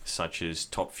events, such as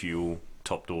Top Fuel,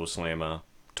 Top Door Slammer,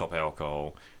 Top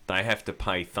Alcohol, they have to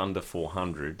pay Thunder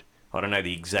 400. I don't know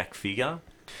the exact figure.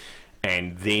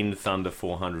 And then Thunder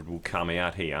 400 will come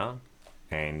out here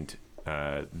and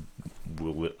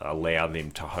will allow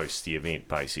them to host the event,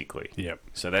 basically. Yep.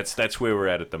 So that's where we're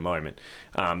at the moment.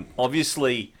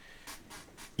 Obviously,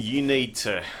 you need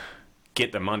to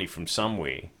get the money from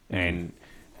somewhere. And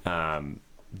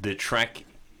the track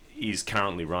is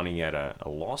currently running at a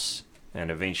loss.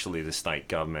 And eventually the state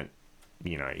government,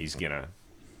 is going to...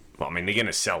 Well, I mean, they're going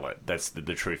to sell it. That's the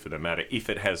truth of the matter, if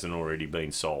it hasn't already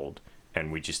been sold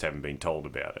and we just haven't been told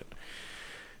about it.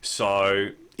 So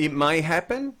it may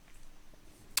happen.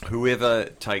 Whoever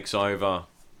takes over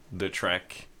the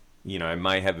track,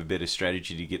 may have a better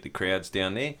strategy to get the crowds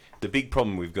down there. The big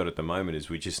problem we've got at the moment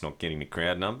is we're just not getting the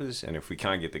crowd numbers. And if we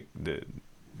can't get the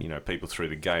people through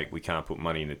the gate, we can't put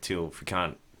money in the till. If we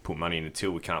can't put money in the till,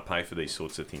 we can't pay for these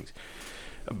sorts of things.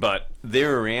 But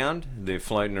they're around, they're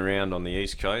floating around on the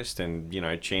East Coast, and,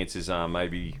 chances are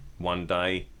maybe one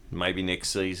day, maybe next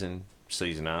season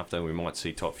after, we might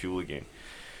see Top Fuel again.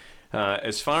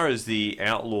 As far as the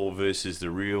Outlaw versus the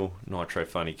real Nitro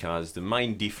Funny cars, the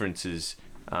main differences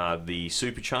are the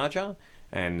supercharger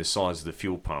and the size of the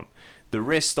fuel pump. The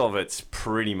rest of it's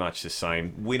pretty much the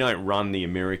same. We don't run the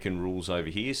American rules over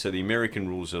here, so the American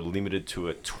rules are limited to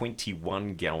a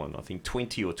 21 gallon, I think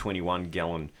 20 or 21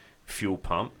 gallon fuel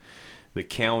pump. The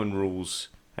Cowan rules,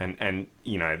 and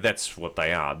that's what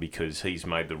they are because he's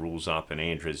made the rules up and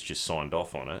Andre's just signed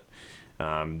off on it.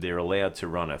 They're allowed to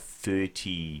run a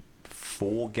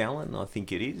 34 gallon, I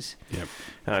think it is. Yep.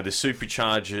 The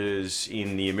superchargers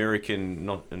in the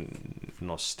American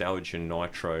Nostalgia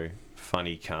Nitro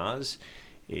Funny cars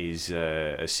is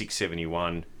a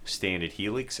 671 standard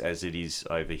helix as it is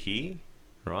over here,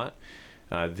 right?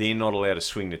 They're not allowed to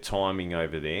swing the timing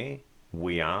over there.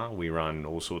 We run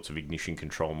all sorts of ignition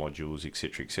control modules,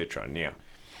 etc., etc. Now,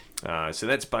 so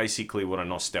that's basically what a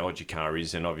nostalgia car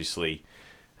is, and obviously,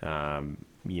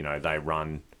 they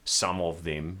run, some of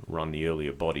them run the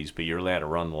earlier bodies, but you're allowed to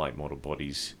run the late model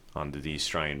bodies under the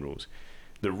Australian rules.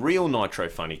 The real Nitro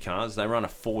Funny cars, they run a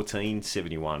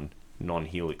 1471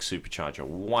 non-helix supercharger,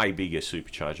 way bigger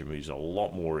supercharger, moves a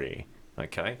lot more air.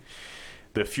 Okay,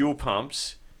 the fuel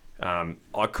pumps,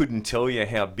 I couldn't tell you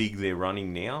how big they're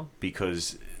running now,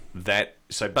 because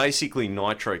so basically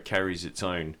Nitro carries its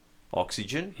own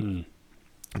oxygen.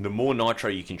 The more nitro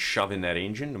you can shove in that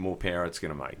engine, the more power it's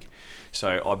going to make.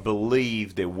 So I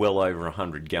believe they're well over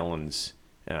 100 gallons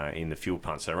in the fuel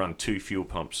pumps. They run 2 fuel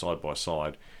pumps side by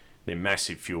side. They're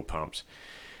massive fuel pumps.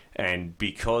 And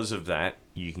because of that,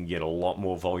 you can get a lot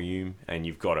more volume, and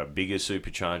you've got a bigger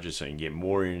supercharger, so you can get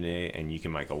more in there, and you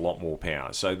can make a lot more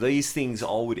power. So these things,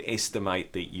 I would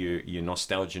estimate that your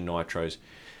Nostalgia Nitros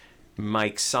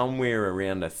make somewhere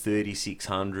around a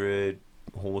 3600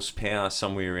 horsepower,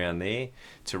 somewhere around there.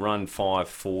 To run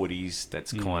 540s,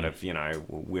 that's kind of,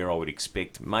 where I would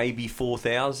expect maybe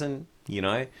 4,000,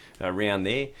 around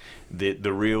there.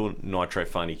 The real Nitro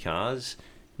Funny cars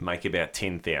make about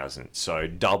 10,000, so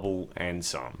double and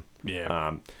some.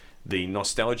 Yeah. The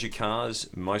Nostalgia cars,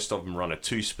 most of them run a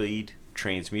 2-speed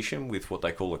transmission with what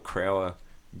they call a Crowler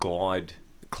glide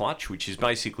clutch, which is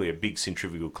basically a big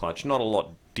centrifugal clutch. Not a lot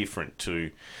different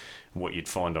to what you'd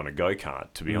find on a go-kart,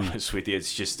 to be honest with you.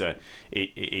 It's just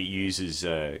it uses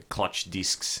clutch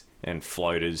discs and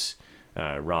floaters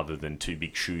rather than 2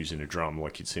 big shoes in a drum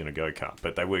like you'd see on a go-kart.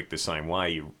 But they work the same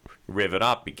way. You rev it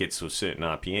up, it gets to a certain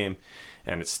RPM,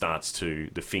 and it starts to,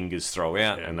 the fingers throw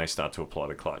out, and they start to apply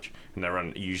the clutch. And they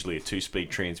run usually a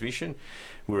 2-speed transmission,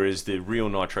 whereas the real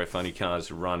Nitro Funny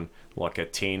cars run like a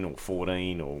 10 or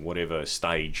 14 or whatever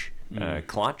stage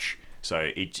clutch.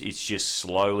 So it's just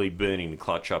slowly burning the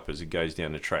clutch up as it goes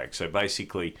down the track. So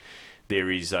basically, there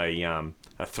is a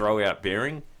throw-out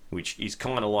bearing, which is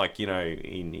kind of like,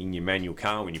 in your manual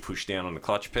car when you push down on the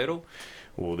clutch pedal.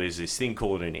 Well, there's this thing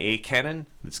called an air cannon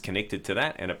that's connected to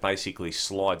that, and it basically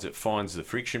finds the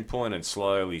friction point and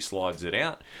slowly slides it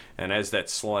out. And as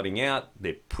that's sliding out,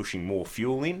 they're pushing more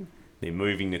fuel in. They're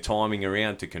moving the timing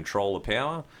around to control the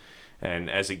power.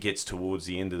 And as it gets towards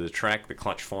the end of the track, the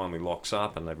clutch finally locks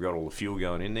up, and they've got all the fuel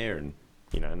going in there, and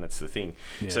and that's the thing.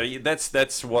 Yeah. So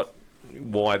that's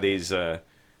why there's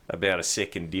about a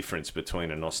second difference between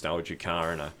a nostalgia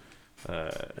car and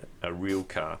a real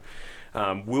car.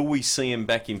 Will we see him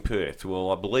back in Perth?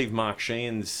 Well, I believe Mark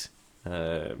Sheehan's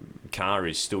car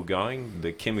is still going.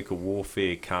 The Chemical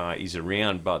Warfare car is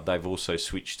around, but they've also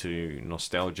switched to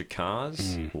nostalgia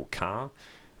cars or car.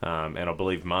 And I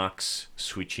believe Mark's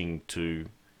switching to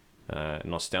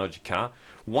nostalgia car.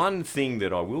 One thing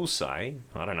that I will say,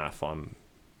 I don't know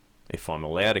if I'm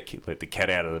allowed to let the cat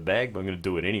out of the bag, but I'm going to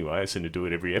do it anyway. I seem to do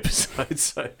it every episode.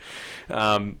 So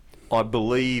I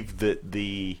believe that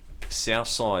the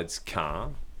Southside's car,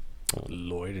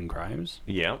 Lloyd and Graham's,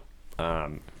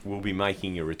 will be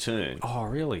making a return. Oh,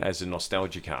 really? As a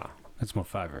nostalgia car. That's my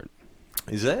favourite.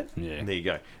 Is that? Yeah. There you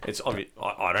go. It's obvious.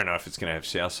 I don't know if it's going to have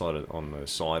Southside on the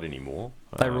side anymore.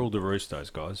 They ruled the roost, those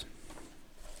guys.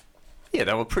 Yeah,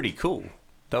 they were pretty cool.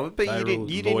 Lloyd, I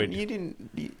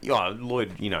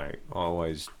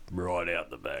always right out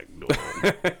the back door.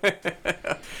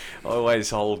 I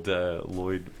always hold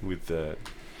Lloyd with the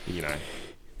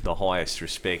highest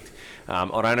respect. I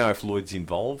don't know if Lloyd's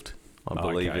involved. I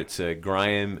believe it's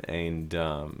Graham and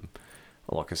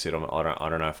like I said, I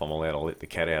don't know if I'm allowed to let the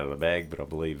cat out of the bag, but I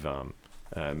believe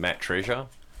Matt Treasure.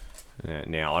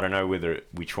 Now I don't know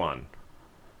which one,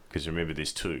 because remember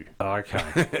there's 2.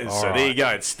 Okay. So there you go.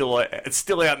 It's still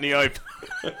out in the open.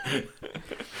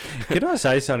 Can I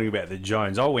say something about the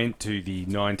Jones? I went to the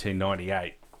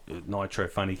 1998 Nitro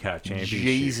Funny Car Championship.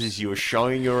 Jesus, you're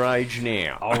showing your age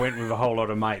now. I went with a whole lot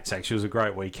of mates. Actually, it was a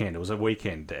great weekend. It was a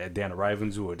weekend down at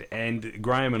Ravenswood, and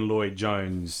Graham and Lloyd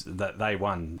Jones, that they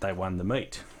won the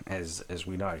meet, as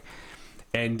we know.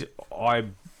 And I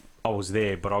was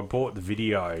there, but I bought the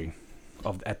video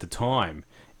at the time,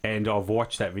 and I've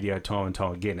watched that video time and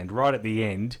time again. And right at the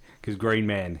end, because Green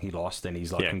Man, he lost, and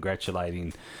he's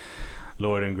congratulating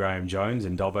Lloyd and Graham Jones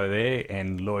and Dobbo there,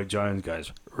 and Lloyd Jones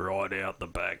goes right out the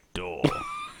back door.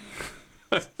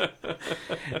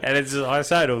 And I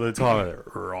say it all the time,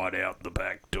 right out the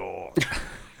back door.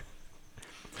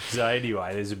 So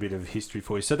anyway, there's a bit of history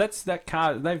for you. So that's that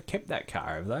car. They've kept that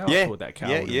car, have they? I thought that car.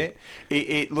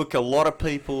 Look, a lot of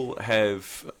people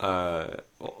have.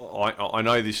 I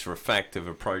know this for a fact. Have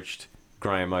approached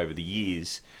Graham over the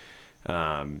years,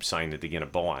 saying that they're going to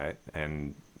buy it,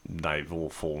 and they've all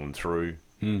fallen through.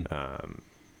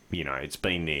 You know, it's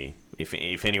been there.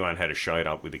 If anyone had showed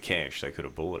up with the cash, they could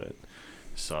have bought it.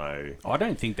 So I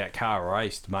don't think that car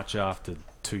raced much after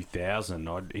 2000.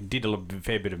 It did a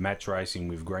fair bit of match racing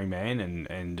with Green Man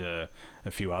and a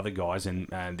few other guys, and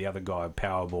the other guy,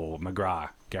 Powerball,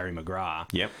 Gary McGrath.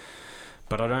 Yep.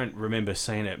 But I don't remember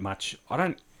seeing it much. I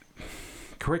don't.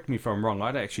 Correct me if I'm wrong. I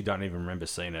actually don't even remember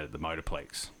seeing it at the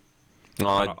Motorplex.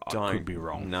 I could be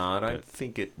wrong. No, I don't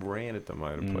think it ran at the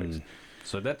Motorplex.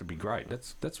 So that would be great.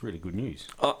 That's really good news.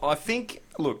 I think,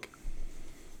 look,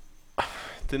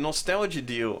 the nostalgia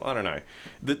deal, I don't know.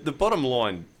 The bottom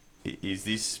line is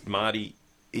this, Marty.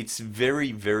 It's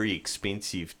very, very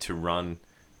expensive to run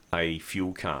a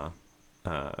fuel car.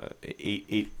 I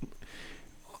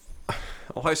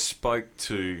spoke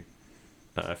to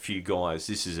a few guys.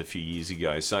 This is a few years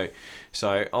ago. So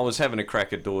I was having a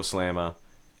crack at Door Slammer,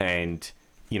 and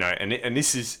you know, and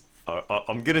this is.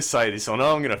 I'm going to say this. I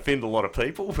know I'm going to offend a lot of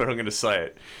people, but I'm going to say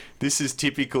it. This is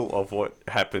typical of what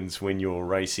happens when you're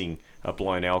racing a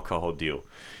blown alcohol deal.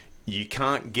 You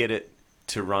can't get it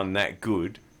to run that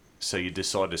good, so you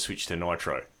decide to switch to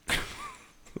nitro.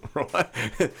 Right?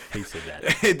 He said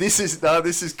that. This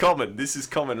is common. This is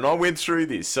common, and I went through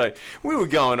this. So we were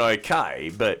going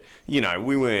okay, but you know,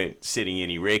 we weren't setting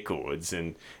any records,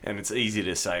 and it's easy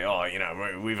to say, oh, you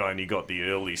know, we've only got the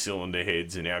early cylinder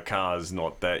heads, and our car's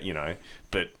not that, you know.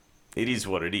 But it is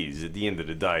what it is. At the end of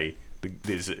the day,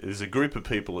 there's a group of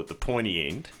people at the pointy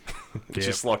end,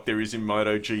 just like there is in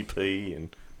MotoGP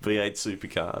and V8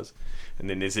 supercars, and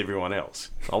then there's everyone else.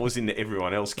 I was in the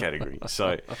everyone else category,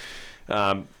 so.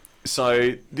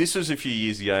 So this was a few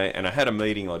years ago, and I had a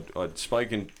meeting. I'd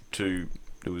spoken to,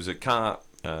 there was a car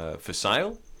for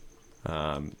sale,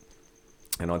 and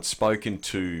I'd spoken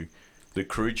to the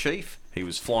crew chief. He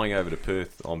was flying over to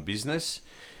Perth on business,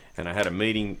 and I had a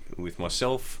meeting with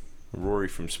myself, Rory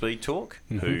from Speed Talk,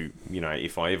 who, you know,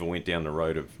 if I ever went down the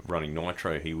road of running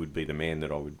nitro, he would be the man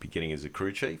that I would be getting as a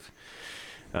crew chief.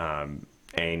 And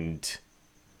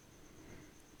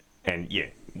yeah,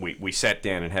 we sat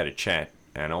down and had a chat,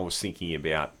 and I was thinking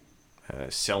about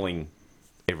selling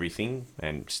everything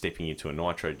and stepping into a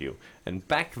nitro deal. And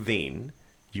back then,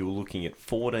 you were looking at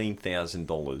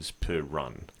 $14,000 per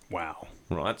run. Wow.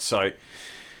 Right? So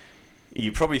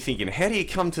you're probably thinking, how do you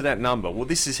come to that number? Well,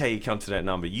 this is how you come to that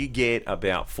number. You get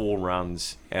about 4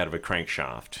 runs out of a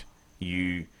crankshaft.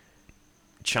 You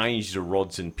change the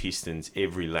rods and pistons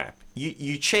every lap.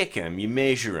 You check them, you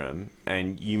measure them,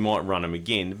 and you might run them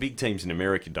again. The big teams in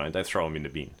America don't. They throw them in the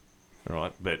bin,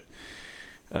 right? But,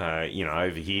 you know,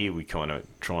 over here we kind of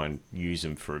try and use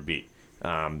them for a bit.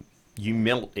 You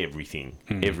melt everything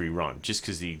every run just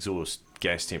because the exhaust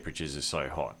gas temperatures are so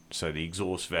hot. So the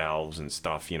exhaust valves and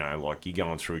stuff, you know, like you're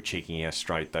going through checking how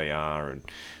straight they are and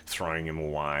throwing them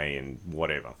away and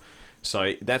whatever.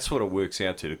 So that's what it works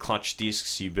out to. The clutch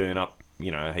discs, you burn up, you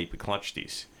know, a heap of clutch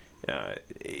discs.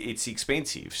 It's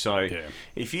expensive. So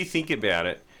if you think about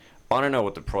it, I don't know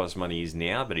what the prize money is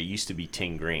now, but it used to be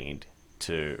 10 grand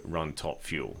to run top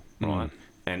fuel, right?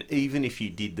 And even if you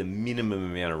did the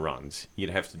minimum amount of runs, you'd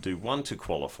have to do 1 to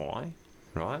qualify,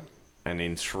 right? And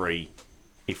then 3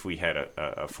 if we had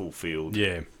a full field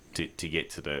to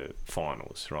get to the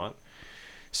finals, right?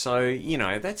 So, you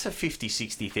know, that's a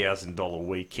 $50,000-$60,000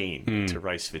 weekend to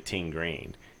race for 10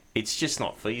 grand. It's just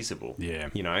not feasible. Yeah.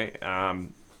 You know,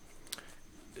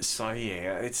 so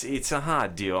yeah, it's a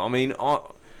hard deal. I mean,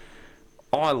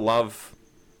 I love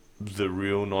the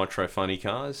real Nitro Funny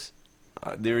cars.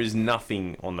 There is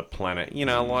nothing on the planet, you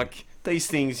know, like these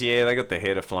things. Yeah, they got the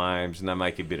header flames and they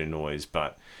make a bit of noise,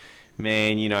 but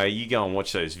man, you know, you go and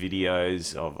watch those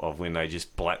videos of when they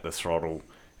just blat the throttle,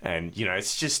 and you know,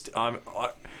 it's just I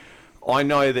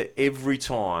know that every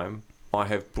time I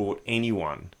have brought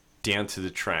anyone down to the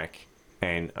track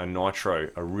and a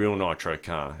real nitro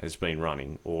car has been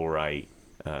running, or a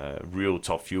real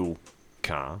top fuel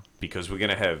car, because we're going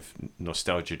to have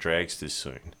Nostalgia Dragsters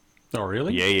soon. Oh,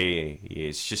 really? Yeah.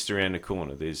 It's just around the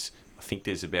corner. I think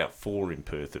there's about 4 in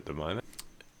Perth at the moment.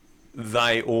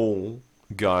 They all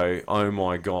go, oh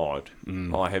my God,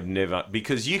 I have never,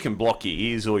 because you can block your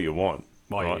ears all you want.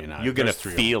 Right? You know, you're going to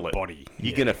feel it. Body.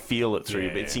 You're going to feel it through.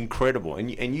 It's incredible.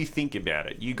 And you think about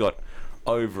it. You got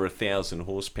over 1,000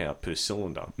 horsepower per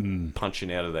cylinder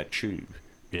punching out of that tube.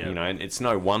 Yeah. You know, and it's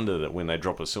no wonder that when they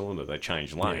drop a cylinder, they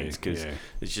change lanes, because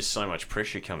there's just so much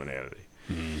pressure coming out of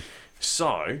it.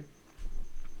 So,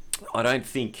 I don't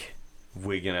think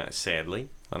we're going to, sadly,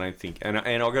 I don't think, and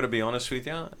I've got to be honest with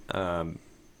you,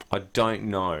 I don't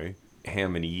know how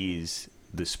many years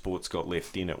the sport's got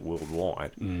left in it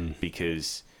worldwide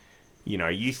because, you know,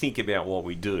 you think about what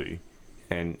we do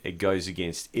and it goes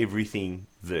against everything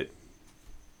that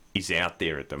is out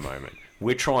there at the moment.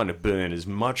 We're trying to burn as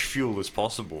much fuel as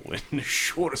possible in the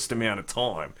shortest amount of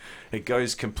time. It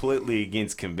goes completely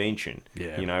against convention.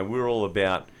 Yeah. You know, we're all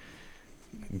about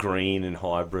green and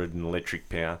hybrid and electric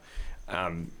power.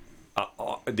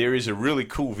 There is a really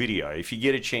cool video. If you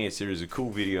get a chance, there is a cool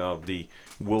video of the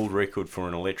world record for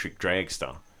an electric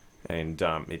dragster. And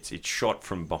it's shot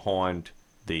from behind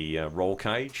the roll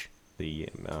cage, the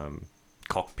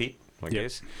cockpit, I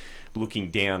guess,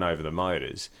 looking down over the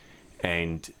motors.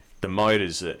 And the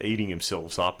motors are eating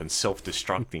themselves up and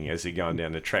self-destructing as they're going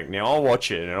down the track. Now, I watch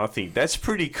it and I think that's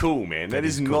pretty cool, man. That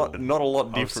is cool. not a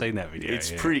lot different. I've seen that video.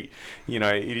 It's pretty, you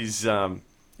know, it is.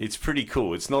 It's pretty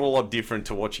cool. It's not a lot different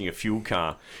to watching a fuel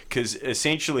car because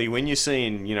essentially when you're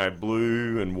seeing, you know,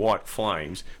 blue and white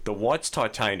flames, the white's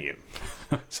titanium.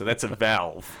 So that's a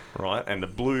valve, right? And the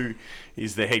blue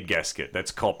is the head gasket.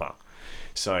 That's copper.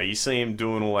 So you see him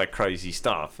doing all that crazy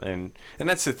stuff. And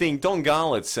that's the thing. Don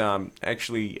Garlett's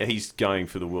actually, he's going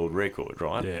for the world record,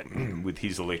 right? Yeah. With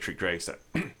his electric dragster.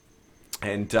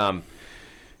 And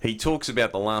he talks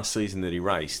about the last season that he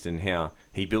raced and how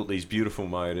he built these beautiful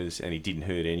motors and he didn't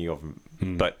hurt any of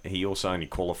them. But he also only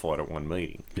qualified at one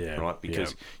meeting, right?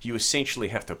 Because you essentially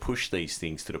have to push these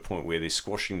things to the point where they're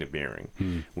squashing the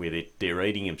bearing, where they're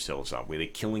eating themselves up, where they're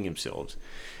killing themselves.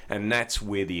 And that's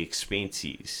where the expense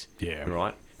is,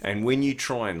 right? And when you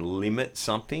try and limit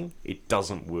something, it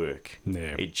doesn't work.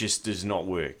 Yeah. It just does not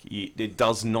work. It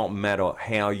does not matter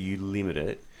how you limit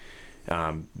it.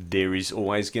 There is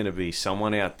always going to be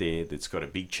someone out there that's got a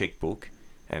big checkbook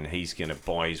and he's going to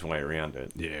buy his way around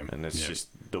it. Yeah. And that's just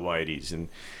the way it is. And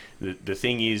the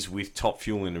thing is, with Top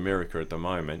Fuel in America at the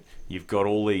moment, you've got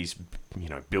all these, you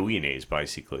know, billionaires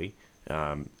basically,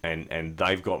 and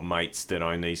they've got mates that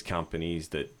own these companies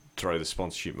that throw the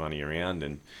sponsorship money around,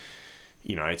 and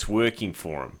you know it's working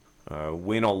for them.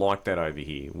 We're not like that over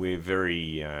here. We're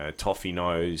very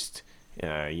toffee-nosed.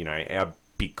 You know, our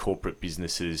big corporate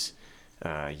businesses,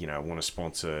 you know, want to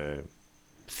sponsor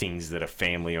things that are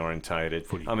family-orientated.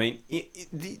 I mean,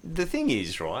 the thing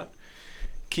is, right,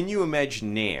 can you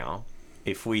imagine now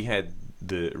if we had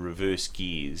the reverse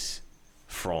gears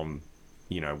from,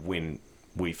 you know, when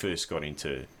we first got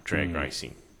into drag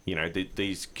racing? You know,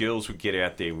 these girls would get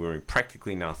out there wearing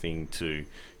practically nothing to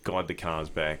guide the cars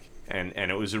back. And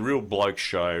it was a real bloke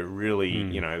show. Really,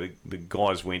 you know, the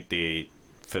guys went there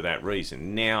for that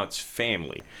reason. Now it's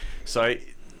family. So,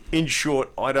 in short,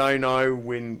 I don't know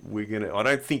when we're going to... I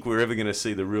don't think we're ever going to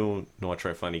see the real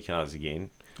Nitro Funny cars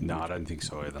again. No, I don't think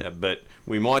so either. But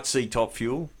we might see Top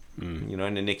Fuel, you know,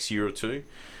 in the next year or two.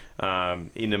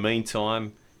 In the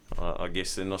meantime, I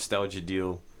guess the nostalgia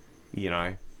deal, you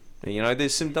know,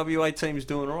 there's some WA teams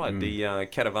doing all right. The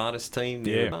Catavatas team,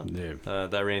 they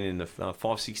ran in the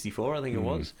 564, I think it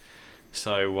was.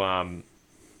 So,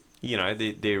 you know,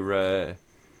 they're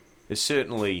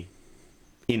certainly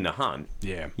in the hunt.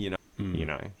 Yeah. You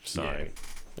know. So,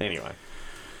 anyway.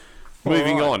 All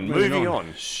Moving right, on. Moving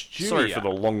on. Stu, Sorry for the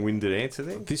long-winded answer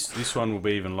there. This one will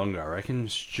be even longer, I reckon.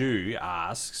 Stu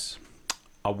asks,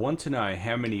 I want to know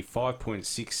how many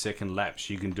 5.6 second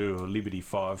laps you can do a Liberty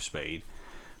 5 speed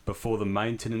before the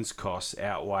maintenance costs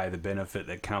outweigh the benefit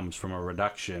that comes from a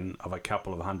reduction of a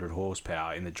couple of 100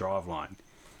 horsepower in the driveline.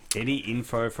 Any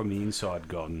info from the inside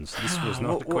goddens? This was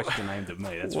not a question aimed at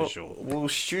me, that's for sure. Well,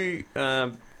 Stu,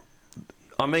 I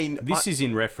mean... This is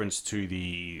in reference to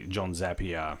the John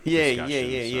Zappia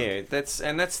Yeah.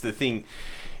 That's the thing.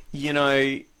 You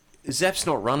know, Zap's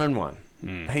not running one.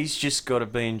 He's just got a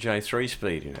B&J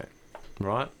 3-speed in it,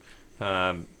 right?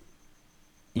 I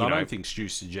don't think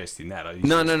Stu's suggesting that.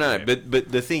 No.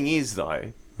 But the thing is,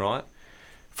 though, right,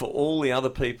 for all the other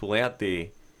people out there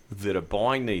that are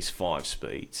buying these 5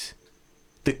 speeds,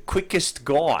 the quickest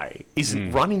guy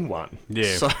isn't running one.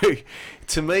 Yeah. So,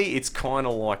 to me, it's kind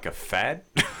of like a fad,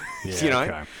 you know?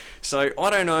 Okay. So, I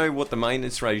don't know what the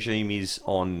maintenance regime is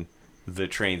on the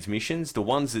transmissions. The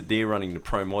ones that they're running, the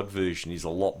Pro Mod version, is a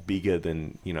lot bigger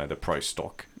than, you know, the Pro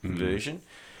Stock version.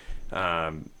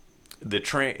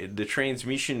 The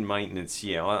transmission maintenance,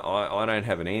 I don't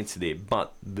have an answer there.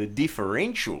 But the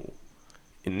differential,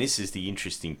 and this is the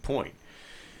interesting point,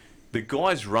 the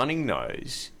guys running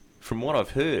those, from what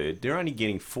I've heard, they're only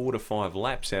getting 4 to 5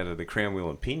 laps out of the crown wheel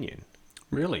and pinion.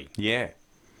 Really? Yeah.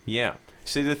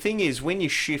 So the thing is, when you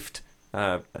shift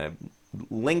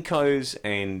Lenkos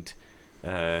and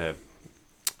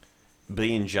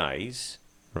B&Js,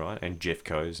 right, and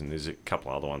Jeffcos, and there's a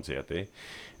couple other ones out there,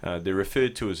 they're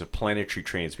referred to as a planetary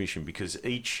transmission because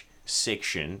each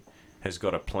section has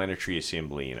got a planetary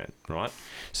assembly in it, right?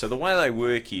 So the way they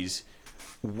work is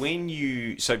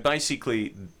so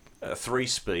basically a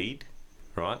 3-speed,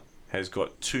 right, has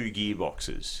got 2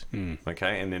 gearboxes,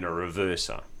 okay, and then a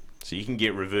reverser. So you can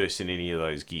get reverse in any of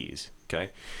those gears, okay?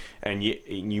 And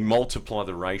you multiply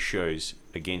the ratios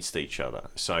against each other.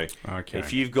 So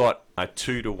if you've got a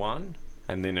 2-to-1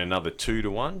 and then another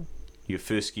 2-to-1, your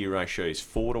first gear ratio is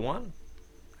 4-to-1,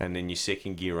 and then your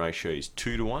second gear ratio is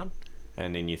 2-to-1,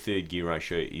 and then your third gear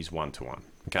ratio is 1-to-1,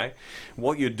 okay?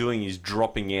 What you're doing is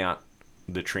dropping out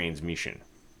the transmission.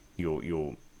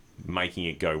 You're making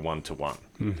it go 1-to-1,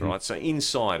 right? So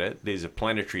inside it, there's a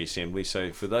planetary assembly.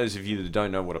 So for those of you that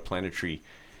don't know what a planetary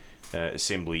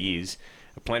assembly is,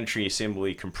 a planetary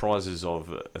assembly comprises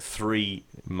of 3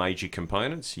 major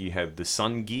components. You have the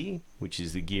sun gear, which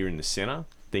is the gear in the center.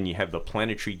 Then you have the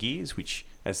planetary gears, which,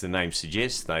 as the name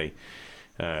suggests, they,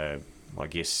 I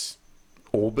guess,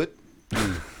 orbit.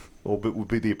 Orbit would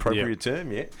be the appropriate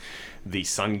term, yeah. The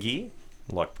sun gear,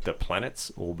 like the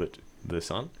planets orbit the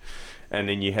sun. And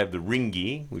then you have the ring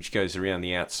gear, which goes around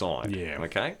the outside. Yeah.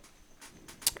 Okay?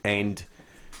 And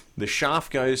the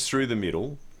shaft goes through the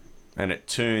middle, and it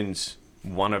turns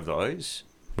one of those,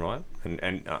 right?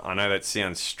 And I know that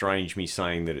sounds strange, me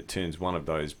saying that it turns one of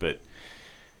those, but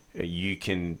you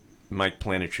can make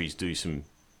planetaries do some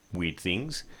weird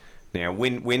things. Now,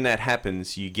 when that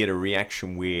happens, you get a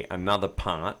reaction where another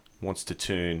part wants to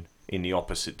turn in the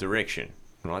opposite direction.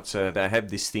 Right, so they have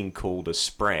this thing called a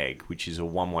sprag, which is a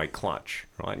one-way clutch,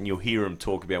 right? And you'll hear them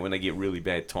talk about when they get really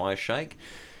bad tyre shake,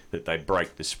 that they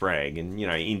break the sprag. And, you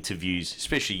know, interviews,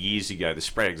 especially years ago, the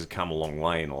sprags have come a long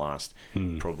way in the last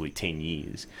probably 10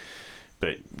 years.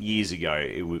 But years ago,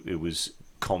 it was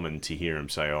common to hear them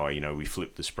say, oh, you know, we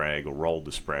flipped the sprag or rolled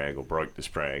the sprag or broke the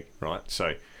sprag, right?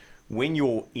 So when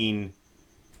you're in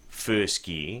first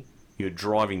gear, you're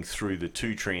driving through the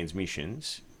 2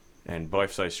 transmissions, and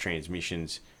both those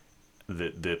transmissions,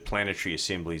 the planetary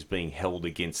assembly is being held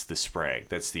against the sprag.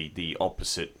 That's the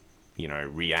opposite, you know,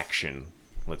 reaction,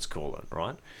 let's call it,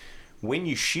 right? When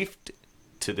you shift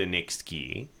to the next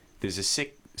gear, there's a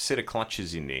set of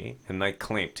clutches in there, and they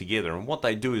clamp together. And what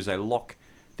they do is they lock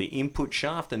the input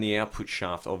shaft and the output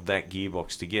shaft of that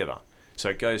gearbox together. So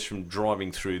it goes from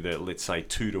driving through the, let's say,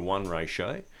 2-to-1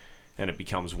 ratio, and it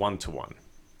becomes 1-to-1,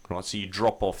 right? So you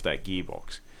drop off that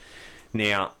gearbox.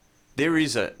 Now, there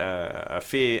is a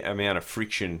fair amount of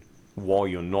friction while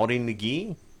you're not in the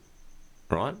gear,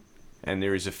 right? And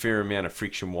there is a fair amount of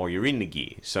friction while you're in the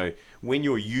gear. So when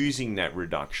you're using that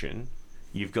reduction,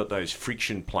 you've got those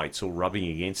friction plates all rubbing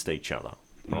against each other,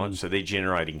 right? So they're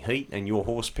generating heat, and your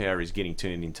horsepower is getting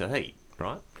turned into heat,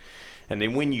 right? And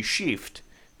then when you shift,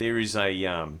 there is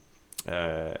a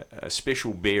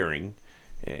special bearing.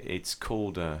 It's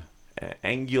called a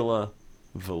angular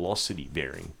velocity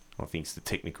bearing, I think is the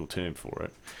technical term for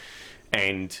it.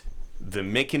 And the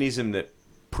mechanism that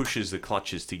pushes the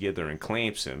clutches together and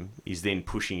clamps them is then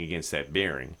pushing against that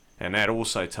bearing. And that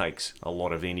also takes a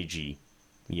lot of energy,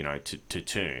 you know, to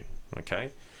turn,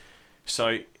 okay?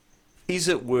 So is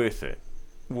it worth it?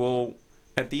 Well,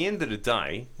 at the end of the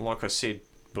day, like I said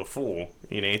before,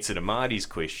 in answer to Marty's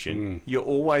question, you're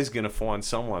always going to find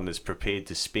someone that's prepared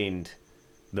to spend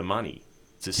the money.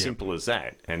 It's as simple as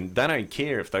that. And they don't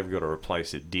care if they've got to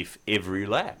replace a diff every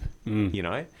lap, you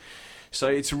know. So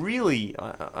it's really,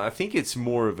 I think it's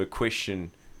more of a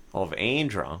question of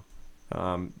Andra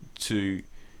to,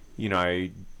 you know,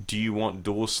 do you want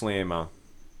Door Slammer?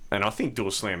 And I think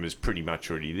Door Slammer is pretty much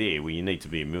already there, where you need to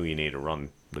be a millionaire to run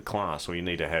the class, or you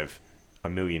need to have a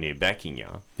millionaire backing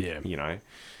you. Yeah. You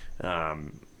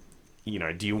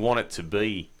know, do you want it to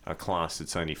be a class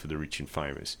that's only for the rich and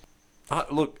famous?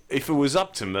 Look, if it was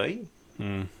up to me,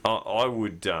 I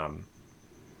would,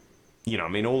 you know, I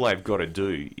mean, all they've got to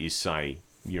do is say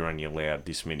you're only allowed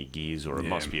this many gears, or it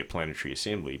must be a planetary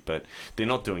assembly, but they're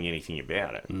not doing anything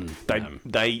about it.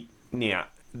 They now,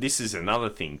 this is another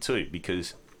thing too,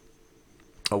 because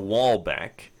a while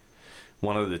back,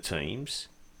 one of the teams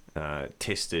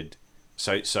tested,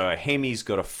 so a Hemi's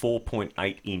got a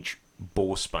 4.8 inch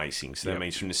bore spacing, so that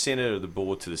means from the centre of the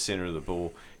bore to the centre of the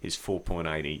bore is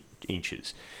 4.8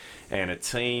 inches, and a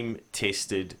team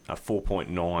tested a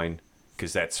 4.9,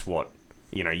 because that's what,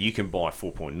 you know, you can buy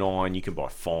 4.9, you can buy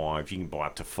 5, you can buy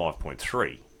up to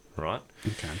 5.3, right?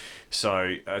 Okay.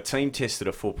 So a team tested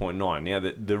a 4.9. Now,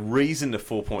 the reason the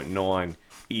 4.9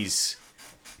 is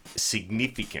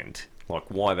significant, like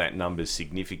why that number is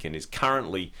significant, is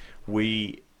currently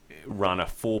we run a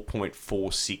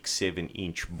 4.467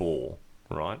 inch bore,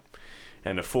 right?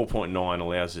 And a 4.9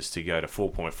 allows us to go to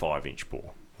 4.5 inch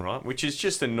bore, right? Which is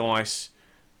just a nice,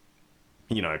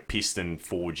 piston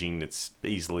forging that's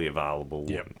easily available.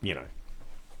 Yep.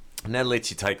 And that lets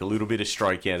you take a little bit of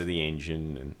stroke out of the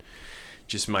engine and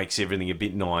just makes everything a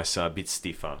bit nicer, a bit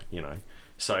stiffer,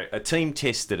 So a team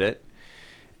tested it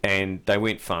and they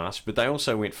went fast, but they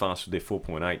also went fast with their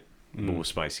 4.8 bore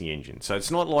spacing engine. So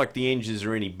it's not like the engines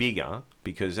are any bigger,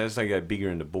 because as they go bigger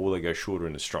in the bore, they go shorter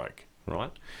in the stroke,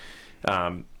 right?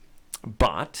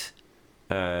 But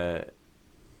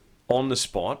on the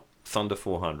spot, Thunder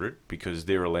 400, because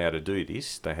they're allowed to do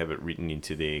this, they have it written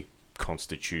into their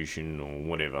constitution or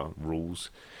whatever rules,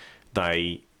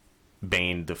 they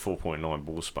banned the 4.9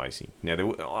 bore spacing. Now,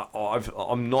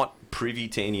 I'm not privy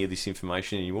to any of this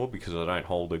information anymore because I don't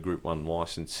hold a Group 1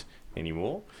 licence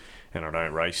anymore and I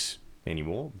don't race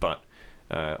anymore, but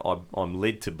I'm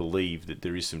led to believe that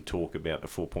there is some talk about the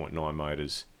 4.9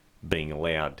 motors being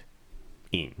allowed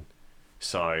in.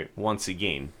 So, once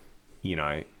again,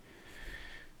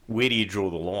 where do you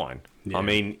draw the line? Yeah. I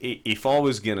mean, if I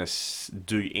was going to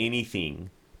do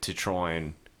anything to try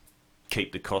and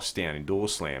keep the cost down in Door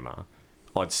Slammer,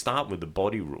 I'd start with the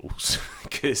body rules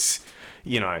because,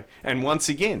 and once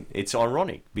again, it's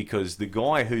ironic because the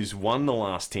guy who's won the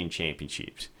last 10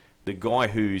 championships, the guy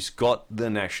who's got the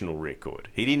national record,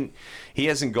 he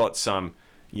hasn't got some,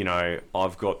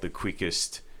 I've got the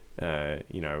quickest,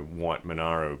 white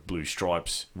Monaro blue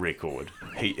stripes record.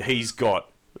 He's got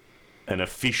an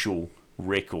official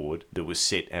record that was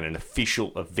set at an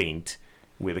official event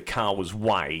where the car was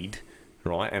weighed,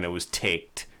 right, and it was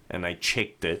teched, and they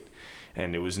checked it,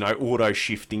 and there was no auto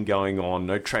shifting going on,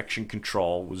 no traction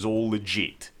control, it was all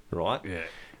legit, right? Yeah.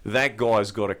 That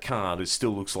guy's got a car that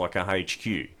still looks like a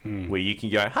HQ, where you can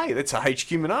go, hey, that's a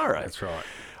HQ Monaro. That's right.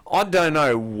 I don't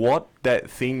know what that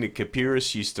thing that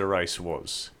Capiris used to race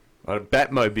was. A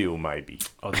Batmobile, maybe.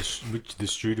 Oh, the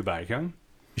Studebaker?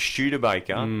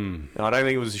 Studebaker. I don't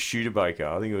think it was a Studebaker.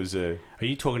 I think it was a... Are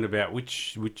you talking about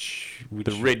which...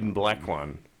 The red and black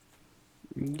one.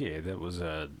 Yeah, that was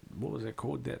a... What was that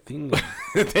called, that thing?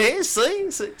 There, see?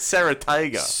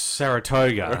 Saratoga.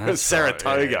 Saratoga.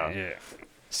 Saratoga. Right. Yeah.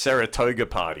 Saratoga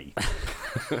party.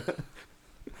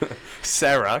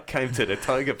 Sarah came to the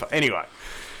toga party. Anyway,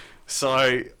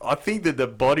 so I think that the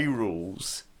body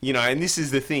rules, and this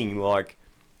is the thing, like,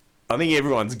 I think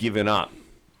everyone's given up,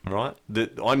 right?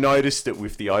 I noticed it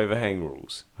with the overhang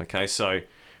rules. Okay, so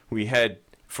we had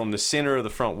from the centre of the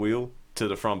front wheel to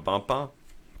the front bumper,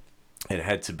 it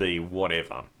had to be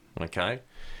whatever, okay?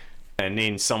 And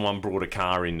then someone brought a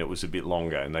car in that was a bit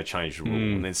longer and they changed the rule.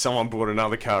 And then someone brought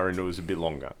another car in that was a bit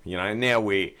longer. And now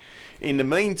in the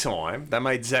meantime, they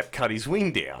made Zap cut his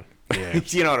wing down. Yeah.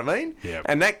 You know what I mean? Yeah.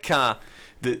 And that car,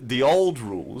 the old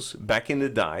rules back in the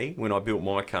day when I built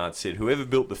my car, it said whoever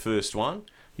built the first one,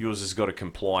 yours has got to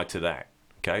comply to that.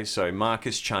 Okay, so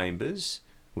Marcus Chambers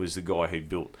was the guy who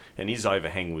built, and his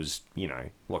overhang was,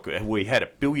 like we had a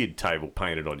billiard table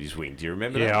painted on his wing. Do you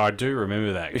remember that? Yeah, I do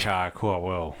remember that car quite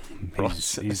well. Right.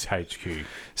 His HQ.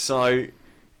 So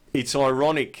it's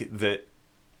ironic that,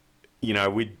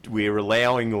 we're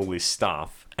allowing all this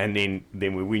stuff, and then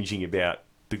we're whinging about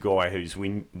the guy who's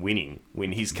winning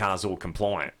when his car's all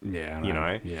compliant. Yeah, I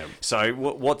know. Yeah. So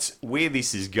where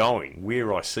this is going,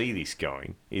 where I see this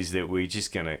going, is that we're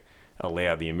just going to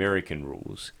allow the American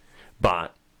rules,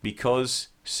 but because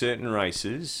certain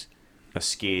races are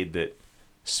scared that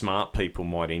smart people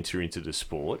might enter into the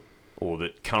sport, or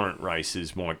that current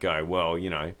racers might go, well,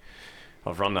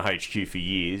 I've run the HQ for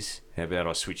years, how about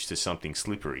I switch to something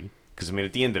slippery? Because,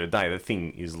 at the end of the day, the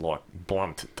thing is like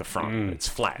blunt at the front. It's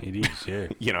flat. It is,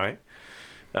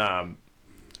 yeah.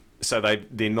 So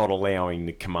they're not allowing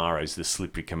the Camaros, the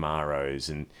slippery Camaros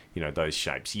and, those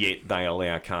shapes. Yet they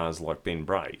allow cars like Ben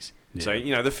Bray's. Yeah.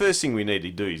 So, the first thing we need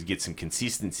to do is get some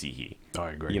consistency here.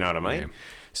 I agree. You know what I mean? Yeah.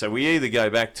 So we either go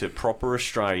back to proper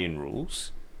Australian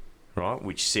rules, right,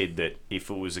 which said that if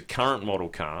it was a current model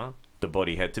car, the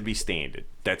body had to be standard.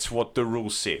 That's what the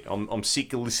rules said. I'm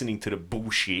sick of listening to the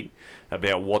bullshit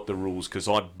about what the rules, because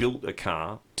I built a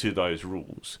car to those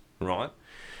rules, right?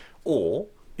 Or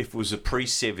if it was a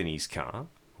pre-70s car,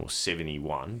 or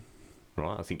 71,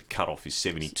 right? I think the cutoff is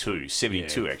 72.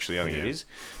 72, yeah. Actually, I think it is.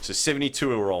 So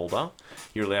 72 or older,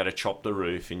 you're allowed to chop the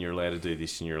roof, and you're allowed to do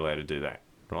this, and you're allowed to do that,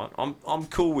 right? I'm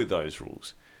cool with those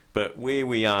rules. But where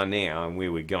we are now and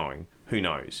where we're going, who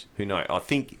knows? Who knows? I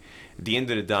think at the end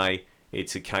of the day,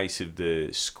 it's a case of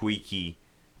the squeaky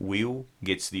wheel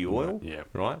gets the oil,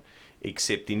 right?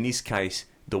 Except in this case,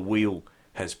 the wheel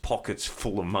has pockets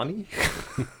full of money.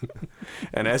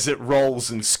 And as it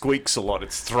rolls and squeaks a lot,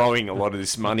 it's throwing a lot of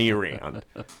this money around.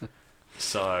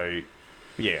 So,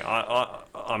 yeah,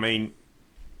 I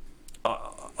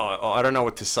I don't know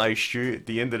what to say, Stu. At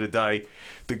the end of the day,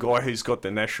 the guy who's got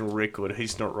the national record,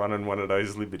 he's not running one of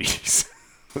those liberties.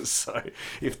 So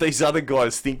if these other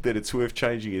guys think that it's worth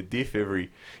changing a diff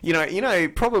every...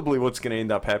 probably what's going to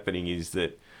end up happening is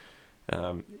that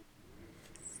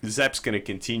Zap's going to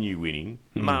continue winning.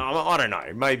 I don't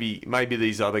know. Maybe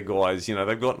these other guys,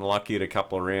 they've gotten lucky at a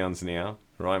couple of rounds now,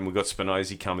 right? And we've got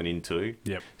Spinozzi coming in too.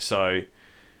 Yep. So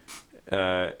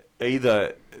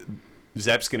either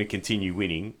Zap's going to continue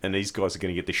winning and these guys are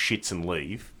going to get the shits and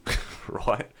leave,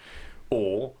 right?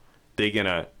 Or they're going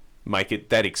to make it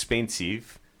that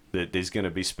expensive that there's going to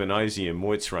be Spinozzi and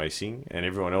Moitz racing and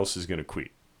everyone else is going to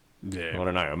quit. Yeah. I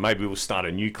don't know. Maybe we'll start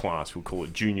a new class. We'll call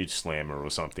it Junior Slammer or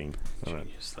something. Junior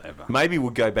Slammer. Maybe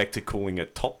we'll go back to calling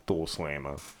it Top Door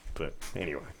Slammer. But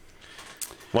anyway.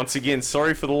 Once again,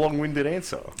 sorry for the long-winded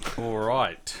answer. All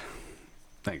right.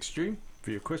 Thanks, Stu,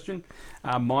 for your question.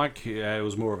 Mike, it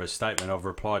was more of a statement. I've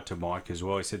replied to Mike as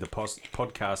well. He said the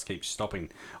podcast keeps stopping.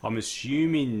 I'm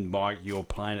assuming, Mike, you're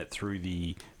playing it through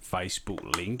the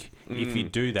Facebook link. If you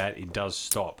do that, it does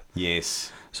stop.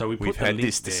 Yes. So we've had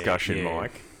this discussion,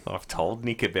 Mike. I've told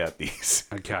Nick about this.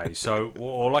 Okay, so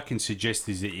all I can suggest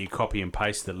is that you copy and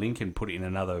paste the link and put it in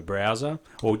another browser,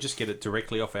 or just get it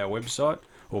directly off our website,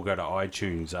 or go to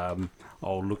iTunes.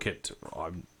 I'll look at...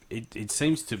 It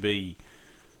seems to be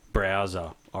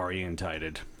browser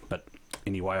orientated, but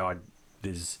anyway,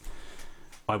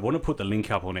 I want to put the link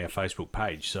up on our Facebook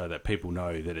page so that people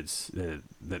know that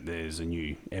that there's a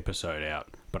new episode out.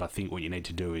 But I think what you need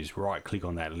to do is right-click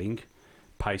on that link,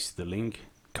 paste the link,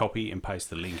 copy and paste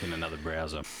the link in another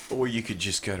browser. Or you could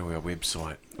just go to our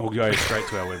website. Or go straight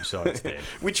to our website instead.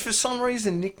 Which for some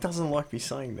reason Nick doesn't like me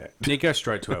saying that. Yeah, go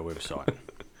straight to our website.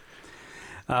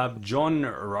 John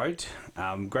wrote,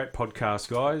 great podcast,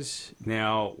 guys.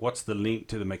 Now, what's the link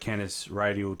to the Mechanis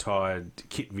radial tired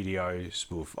kit video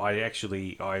spoof?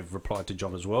 I've replied to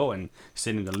John as well and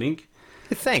sent him the link.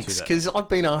 Thanks, because I've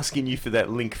been asking you for that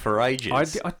link for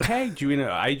ages. I tagged you in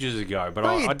it ages ago, but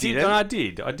No, I you did.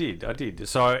 didn't. I did.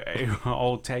 So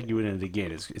I'll tag you in it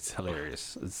again. It's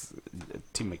hilarious.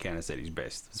 Tim McCannis at his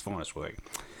best. His finest work.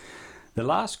 The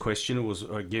last question was,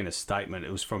 again, a statement.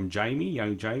 It was from Jamie,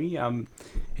 young Jamie.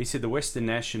 He said the Western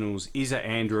Nationals is an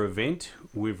Andrew event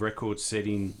with record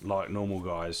setting like normal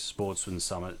guys, Sportsman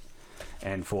Summit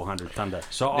and 400 Thunder.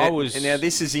 So now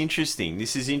this is interesting.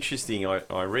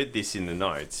 I read this in the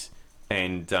notes,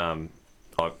 and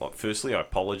firstly I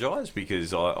apologise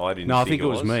because I didn't. No, I think think it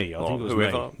was me. I think it was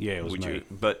whoever, me. Yeah, it was me.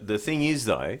 But the thing is,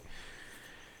 though,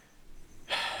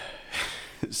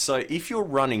 so if you're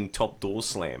running Top Door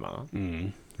Slammer,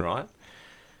 right,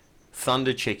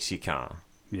 Thunder checks your car.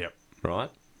 Yep.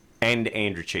 Right, and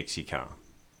Andrew checks your car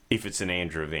if it's an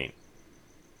Andrew event.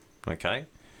 Okay.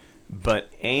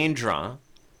 But Andra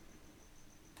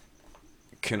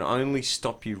can only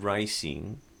stop you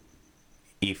racing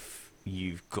if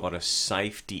you've got a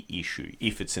safety issue,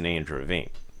 if it's an Andra event.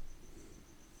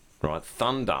 Right?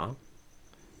 Thunder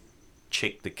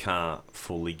check the car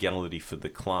for legality for the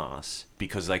class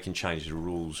because they can change the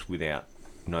rules without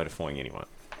notifying anyone.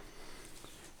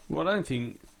 Well, I don't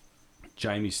think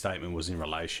Jamie's statement was in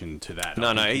relation to that.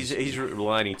 No, he's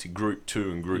relating to Group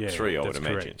 2 and Group 3, I would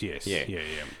imagine. Correct. Yes. Yeah. Yeah.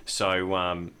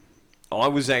 So I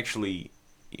was actually,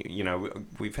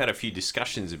 we've had a few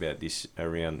discussions about this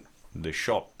around the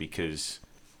shop because,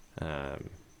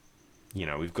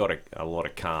 we've got a lot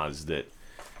of cars that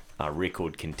are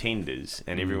record contenders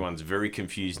and everyone's very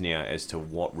confused now as to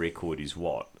what record is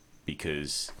what,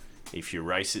 because if you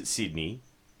race at Sydney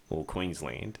or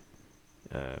Queensland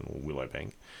or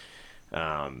Willowbank,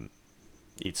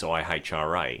 it's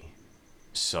IHRA.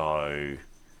 So,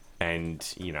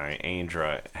 and,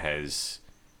 Andra has...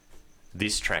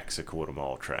 This track's a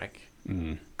quarter-mile track.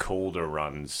 Calder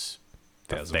runs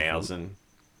 1,000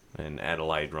 and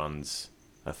Adelaide runs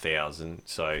 1,000.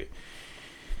 So,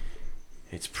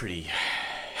 it's pretty...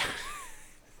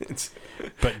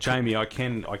 But Jamie, I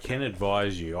can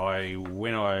advise you.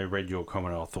 When I read your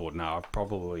comment, I thought, no, I've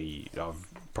probably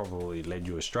led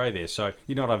you astray there. So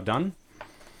you know what I've done?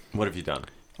 What have you done?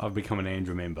 I've become an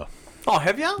Andrew member. Oh,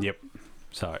 have you? Yep.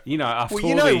 So after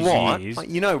all these years,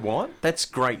 you know what? That's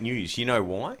great news. You know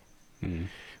why?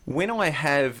 When I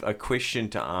have a question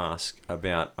to ask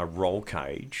about a roll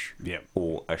cage,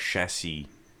 or a chassis,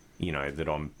 that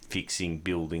I'm fixing,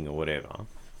 building, or whatever,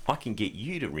 I can get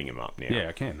you to ring them up now. Yeah,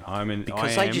 I can.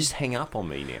 They just hang up on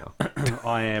me now.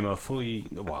 I am I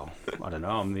don't know.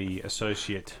 I'm the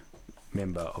associate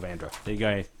member of Andra. There you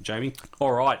go, Jamie.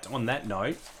 All right. On that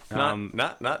note,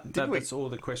 that's all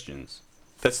the questions.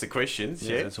 That's the questions.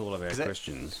 Yeah, that's all of our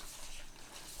questions.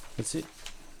 That's it.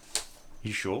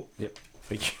 You sure? Yep.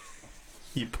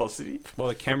 You positive? Well,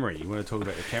 the Camry. You want to talk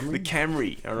about the Camry? The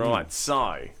Camry. All right.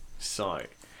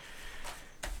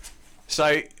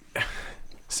 So,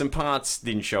 some parts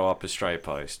didn't show up Australia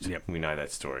Post. Yep. We know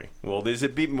that story. Well, there's a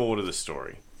bit more to the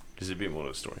story.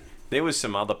 There was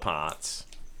some other parts,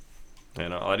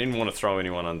 and I didn't want to throw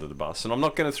anyone under the bus, and I'm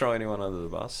not going to throw anyone under the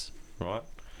bus, right?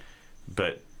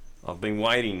 But I've been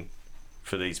waiting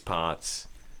for these parts,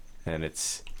 and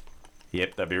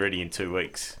they'll be ready in 2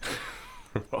 weeks.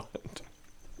 Right.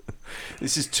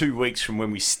 This is 2 weeks from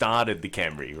when we started the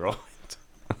Camry, right?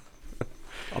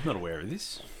 I'm not aware of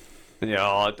this.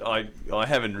 Yeah, I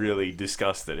haven't really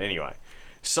discussed it anyway.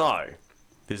 So,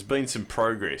 there's been some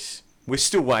progress. We're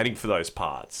still waiting for those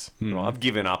parts. Right? I've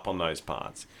given up on those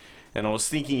parts. And I was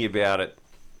thinking about it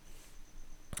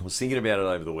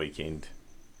over the weekend.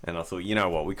 And I thought, you know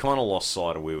what, we kind of lost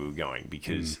sight of where we were going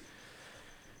because,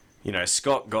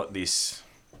 Scott got this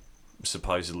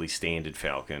supposedly standard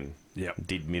Falcon,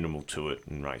 did minimal to it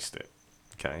and raced it.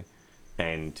 Okay?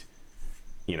 And,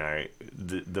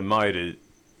 the motor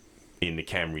in the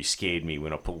Camry scared me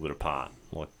when I pulled it apart.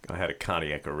 Like, I had a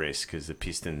cardiac arrest because the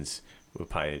pistons were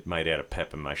made out of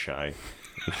papier-mâché.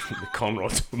 The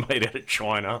conrods were made out of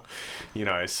China,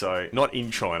 so not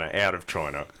in China, out of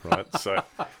China, right? So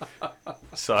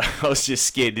I was just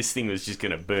scared this thing was just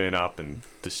going to burn up and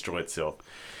destroy itself.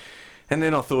 And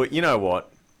then I thought, you know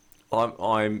what?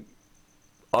 I've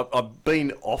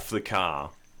been off the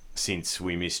car since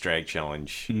we missed Drag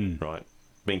Challenge, right?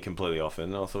 Been completely off it.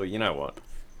 And I thought, you know what?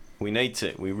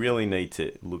 We really need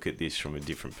to look at this from a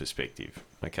different perspective,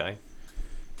 okay?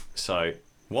 So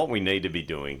what we need to be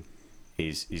doing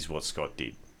is what Scott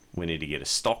did. We need to get a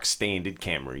stock standard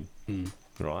Camry,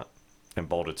 right, and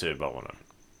bolt a turbo on it.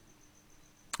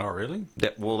 Oh, really?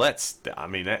 That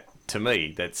to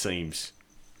me, that seems,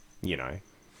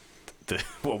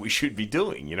 what we should be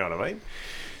doing. You know what I mean?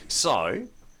 So,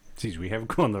 geez, we have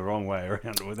gone the wrong way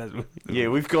around with that. Yeah,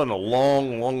 we've gone a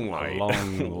long way.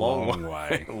 Long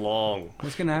way. Long.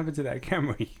 What's going to happen to that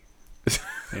Camry?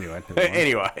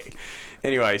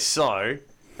 Anyway, so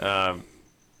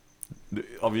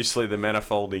obviously the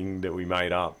manifolding that we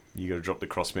made up, you got to drop the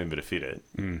cross member to fit it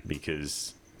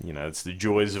because it's the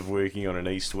joys of working on an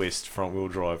east-west front-wheel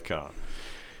drive car.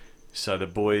 So the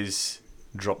boys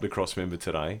dropped the cross member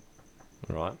today,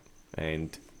 right?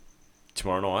 And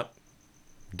tomorrow night,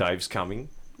 Dave's coming.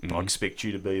 I expect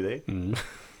you to be there, and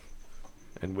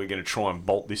we're going to try and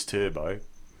bolt this turbo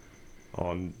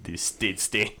on this dead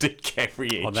standard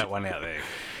Camry engine. On that one out there.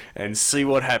 And see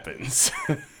what happens.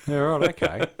 Yeah, right,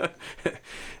 okay.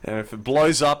 And if it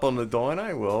blows up on the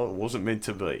dyno, well, it wasn't meant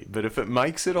to be. But if it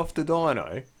makes it off the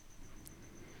dyno,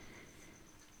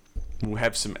 we'll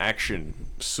have some action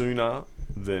sooner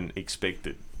than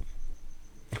expected.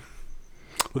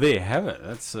 Well, there you have it.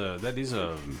 That is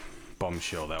a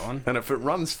bombshell, that one. And if it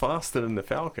runs faster than the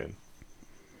Falcon,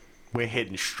 we're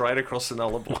heading straight across the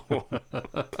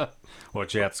Nullarbor.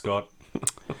 Watch out, Scott.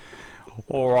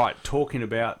 All right, talking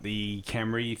about the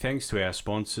Camry, thanks to our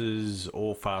sponsors,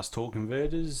 All Fast Torque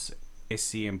Converters,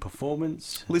 SCM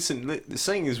Performance. Listen,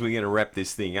 seeing as we're going to wrap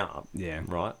this thing up,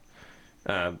 right?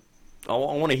 I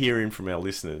want to hear in from our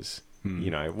listeners.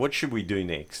 What should we do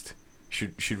next?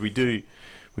 Should we do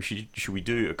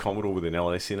a Commodore with an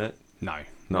LS in it? No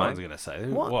one's going to say that.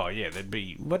 What? Well, yeah,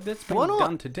 that's been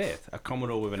done to death. A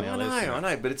Commodore with an LS. I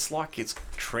know, but it's like it's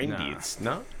trendy.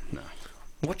 No. No.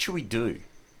 What should we do?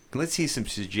 Let's hear some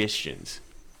suggestions.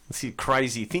 Let's hear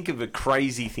crazy. Think of the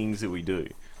crazy things that we do.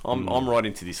 I'm right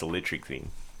into this electric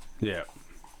thing. Yeah,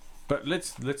 but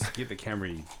let's get the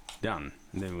Camry done,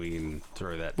 and then we can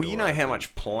throw that. Well, you know how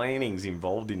much planning's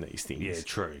involved in these things. Yeah,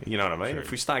 true. You know what I mean? True.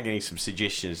 If we start getting some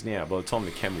suggestions now, by the time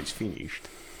the Camry's finished.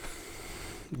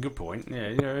 Good point. Yeah,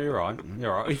 you're right.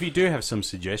 You're right. If you do have some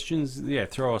suggestions,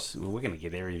 throw us. Well, we're going to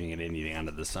get everything and anything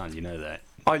under the sun. You know that.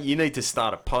 Oh, you need to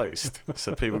start a post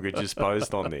so people could just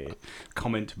post on there.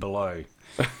 Comment below.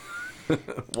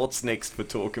 What's next for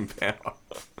Talk and Power?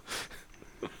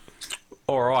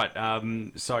 All right.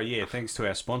 Thanks to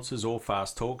our sponsors, All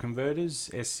Fast Torque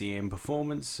Converters, SCM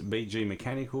Performance, BG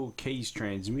Mechanical, Keys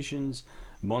Transmissions,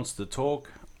 Monster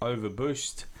Torque,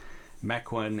 Overboost,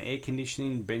 Mach 1 Air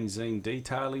Conditioning, Benzene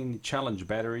Detailing, Challenge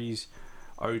Batteries,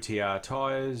 OTR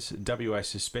Tyres, WA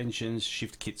Suspensions,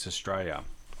 Shift Kits Australia.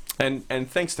 And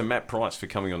thanks to Matt Price for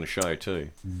coming on the show too.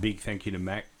 Big thank you to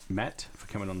Matt for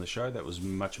coming on the show. That was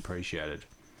much appreciated.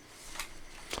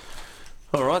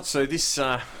 All right, so this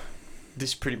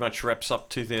pretty much wraps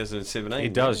up 2017.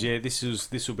 It does, yeah. This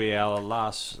will be our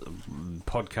last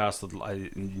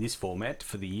podcast in this format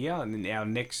for the year, and then our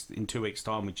next in 2 weeks'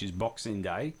 time, which is Boxing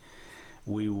Day,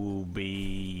 we will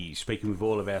be speaking with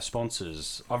all of our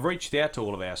sponsors. I've reached out to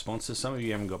all of our sponsors. Some of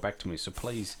you haven't got back to me, so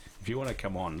please, if you want to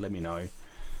come on, let me know.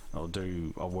 I'll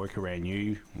work around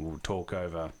you. We'll talk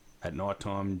over at night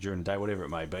time, during the day, whatever it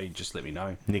may be. Just let me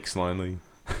know. Nick's lonely.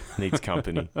 Needs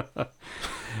company.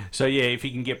 So yeah, if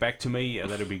you can get back to me,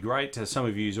 that'd be great. Some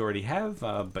of you already have,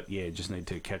 but yeah, just need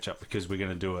to catch up because we're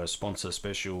going to do a sponsor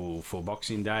special for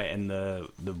Boxing Day, and the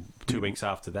 2 weeks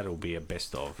after that will be a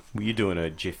best of. Were you doing a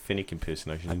Jeff Fennick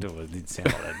impersonation? It did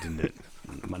sound like that, didn't it?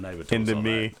 My neighbour talks In the like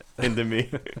me, that. in the me.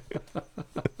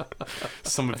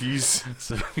 Some of yous,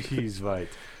 mate.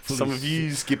 some of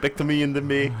yous, get back to me in the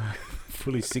me.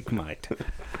 Fully sick, mate.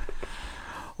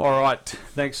 All right.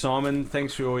 Thanks, Simon.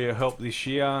 Thanks for all your help this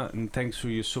year, and thanks for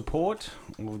your support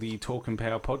of the Talk and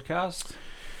Power podcast.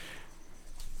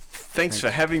 Thanks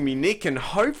for having me, Nick, and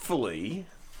hopefully,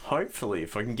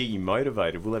 if I can get you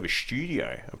motivated, we'll have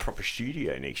a proper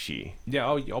studio next year. Yeah,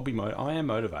 I'll be I am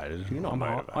motivated. You're not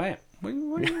motivated. I am.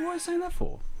 What are you saying that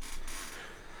for?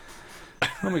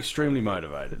 I'm extremely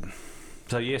motivated.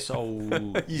 So yes,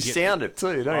 You sound it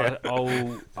too, don't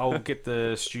you? I'll get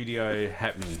the studio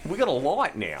happening. We got a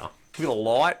light now. We got a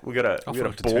light. We got a I we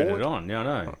got forgot a to turn it board. on. Yeah, I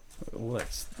know. Well,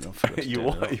 that's I forgot to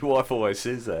Your turn it on. your wife always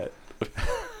says that.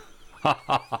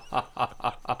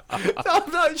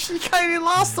 No, she came in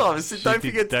last time and said, "Don't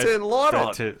forget to turn the light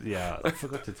on." Yeah, I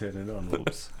forgot to turn it on.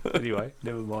 Whoops. Anyway,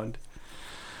 never mind.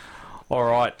 All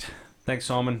right. Thanks,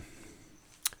 Simon.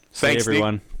 Thanks, See you,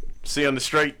 everyone. Nick. See you on the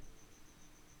street.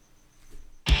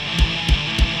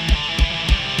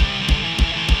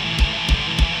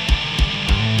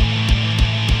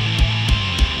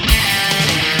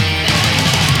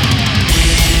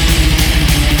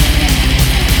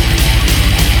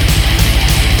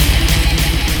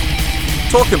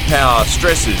 Talk and Power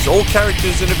stresses all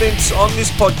characters and events on this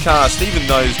podcast, even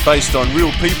those based on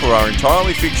real people, are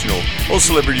entirely fictional. All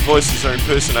celebrity voices are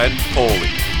impersonated poorly.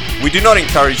 We do not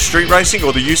encourage street racing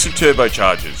or the use of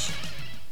turbochargers.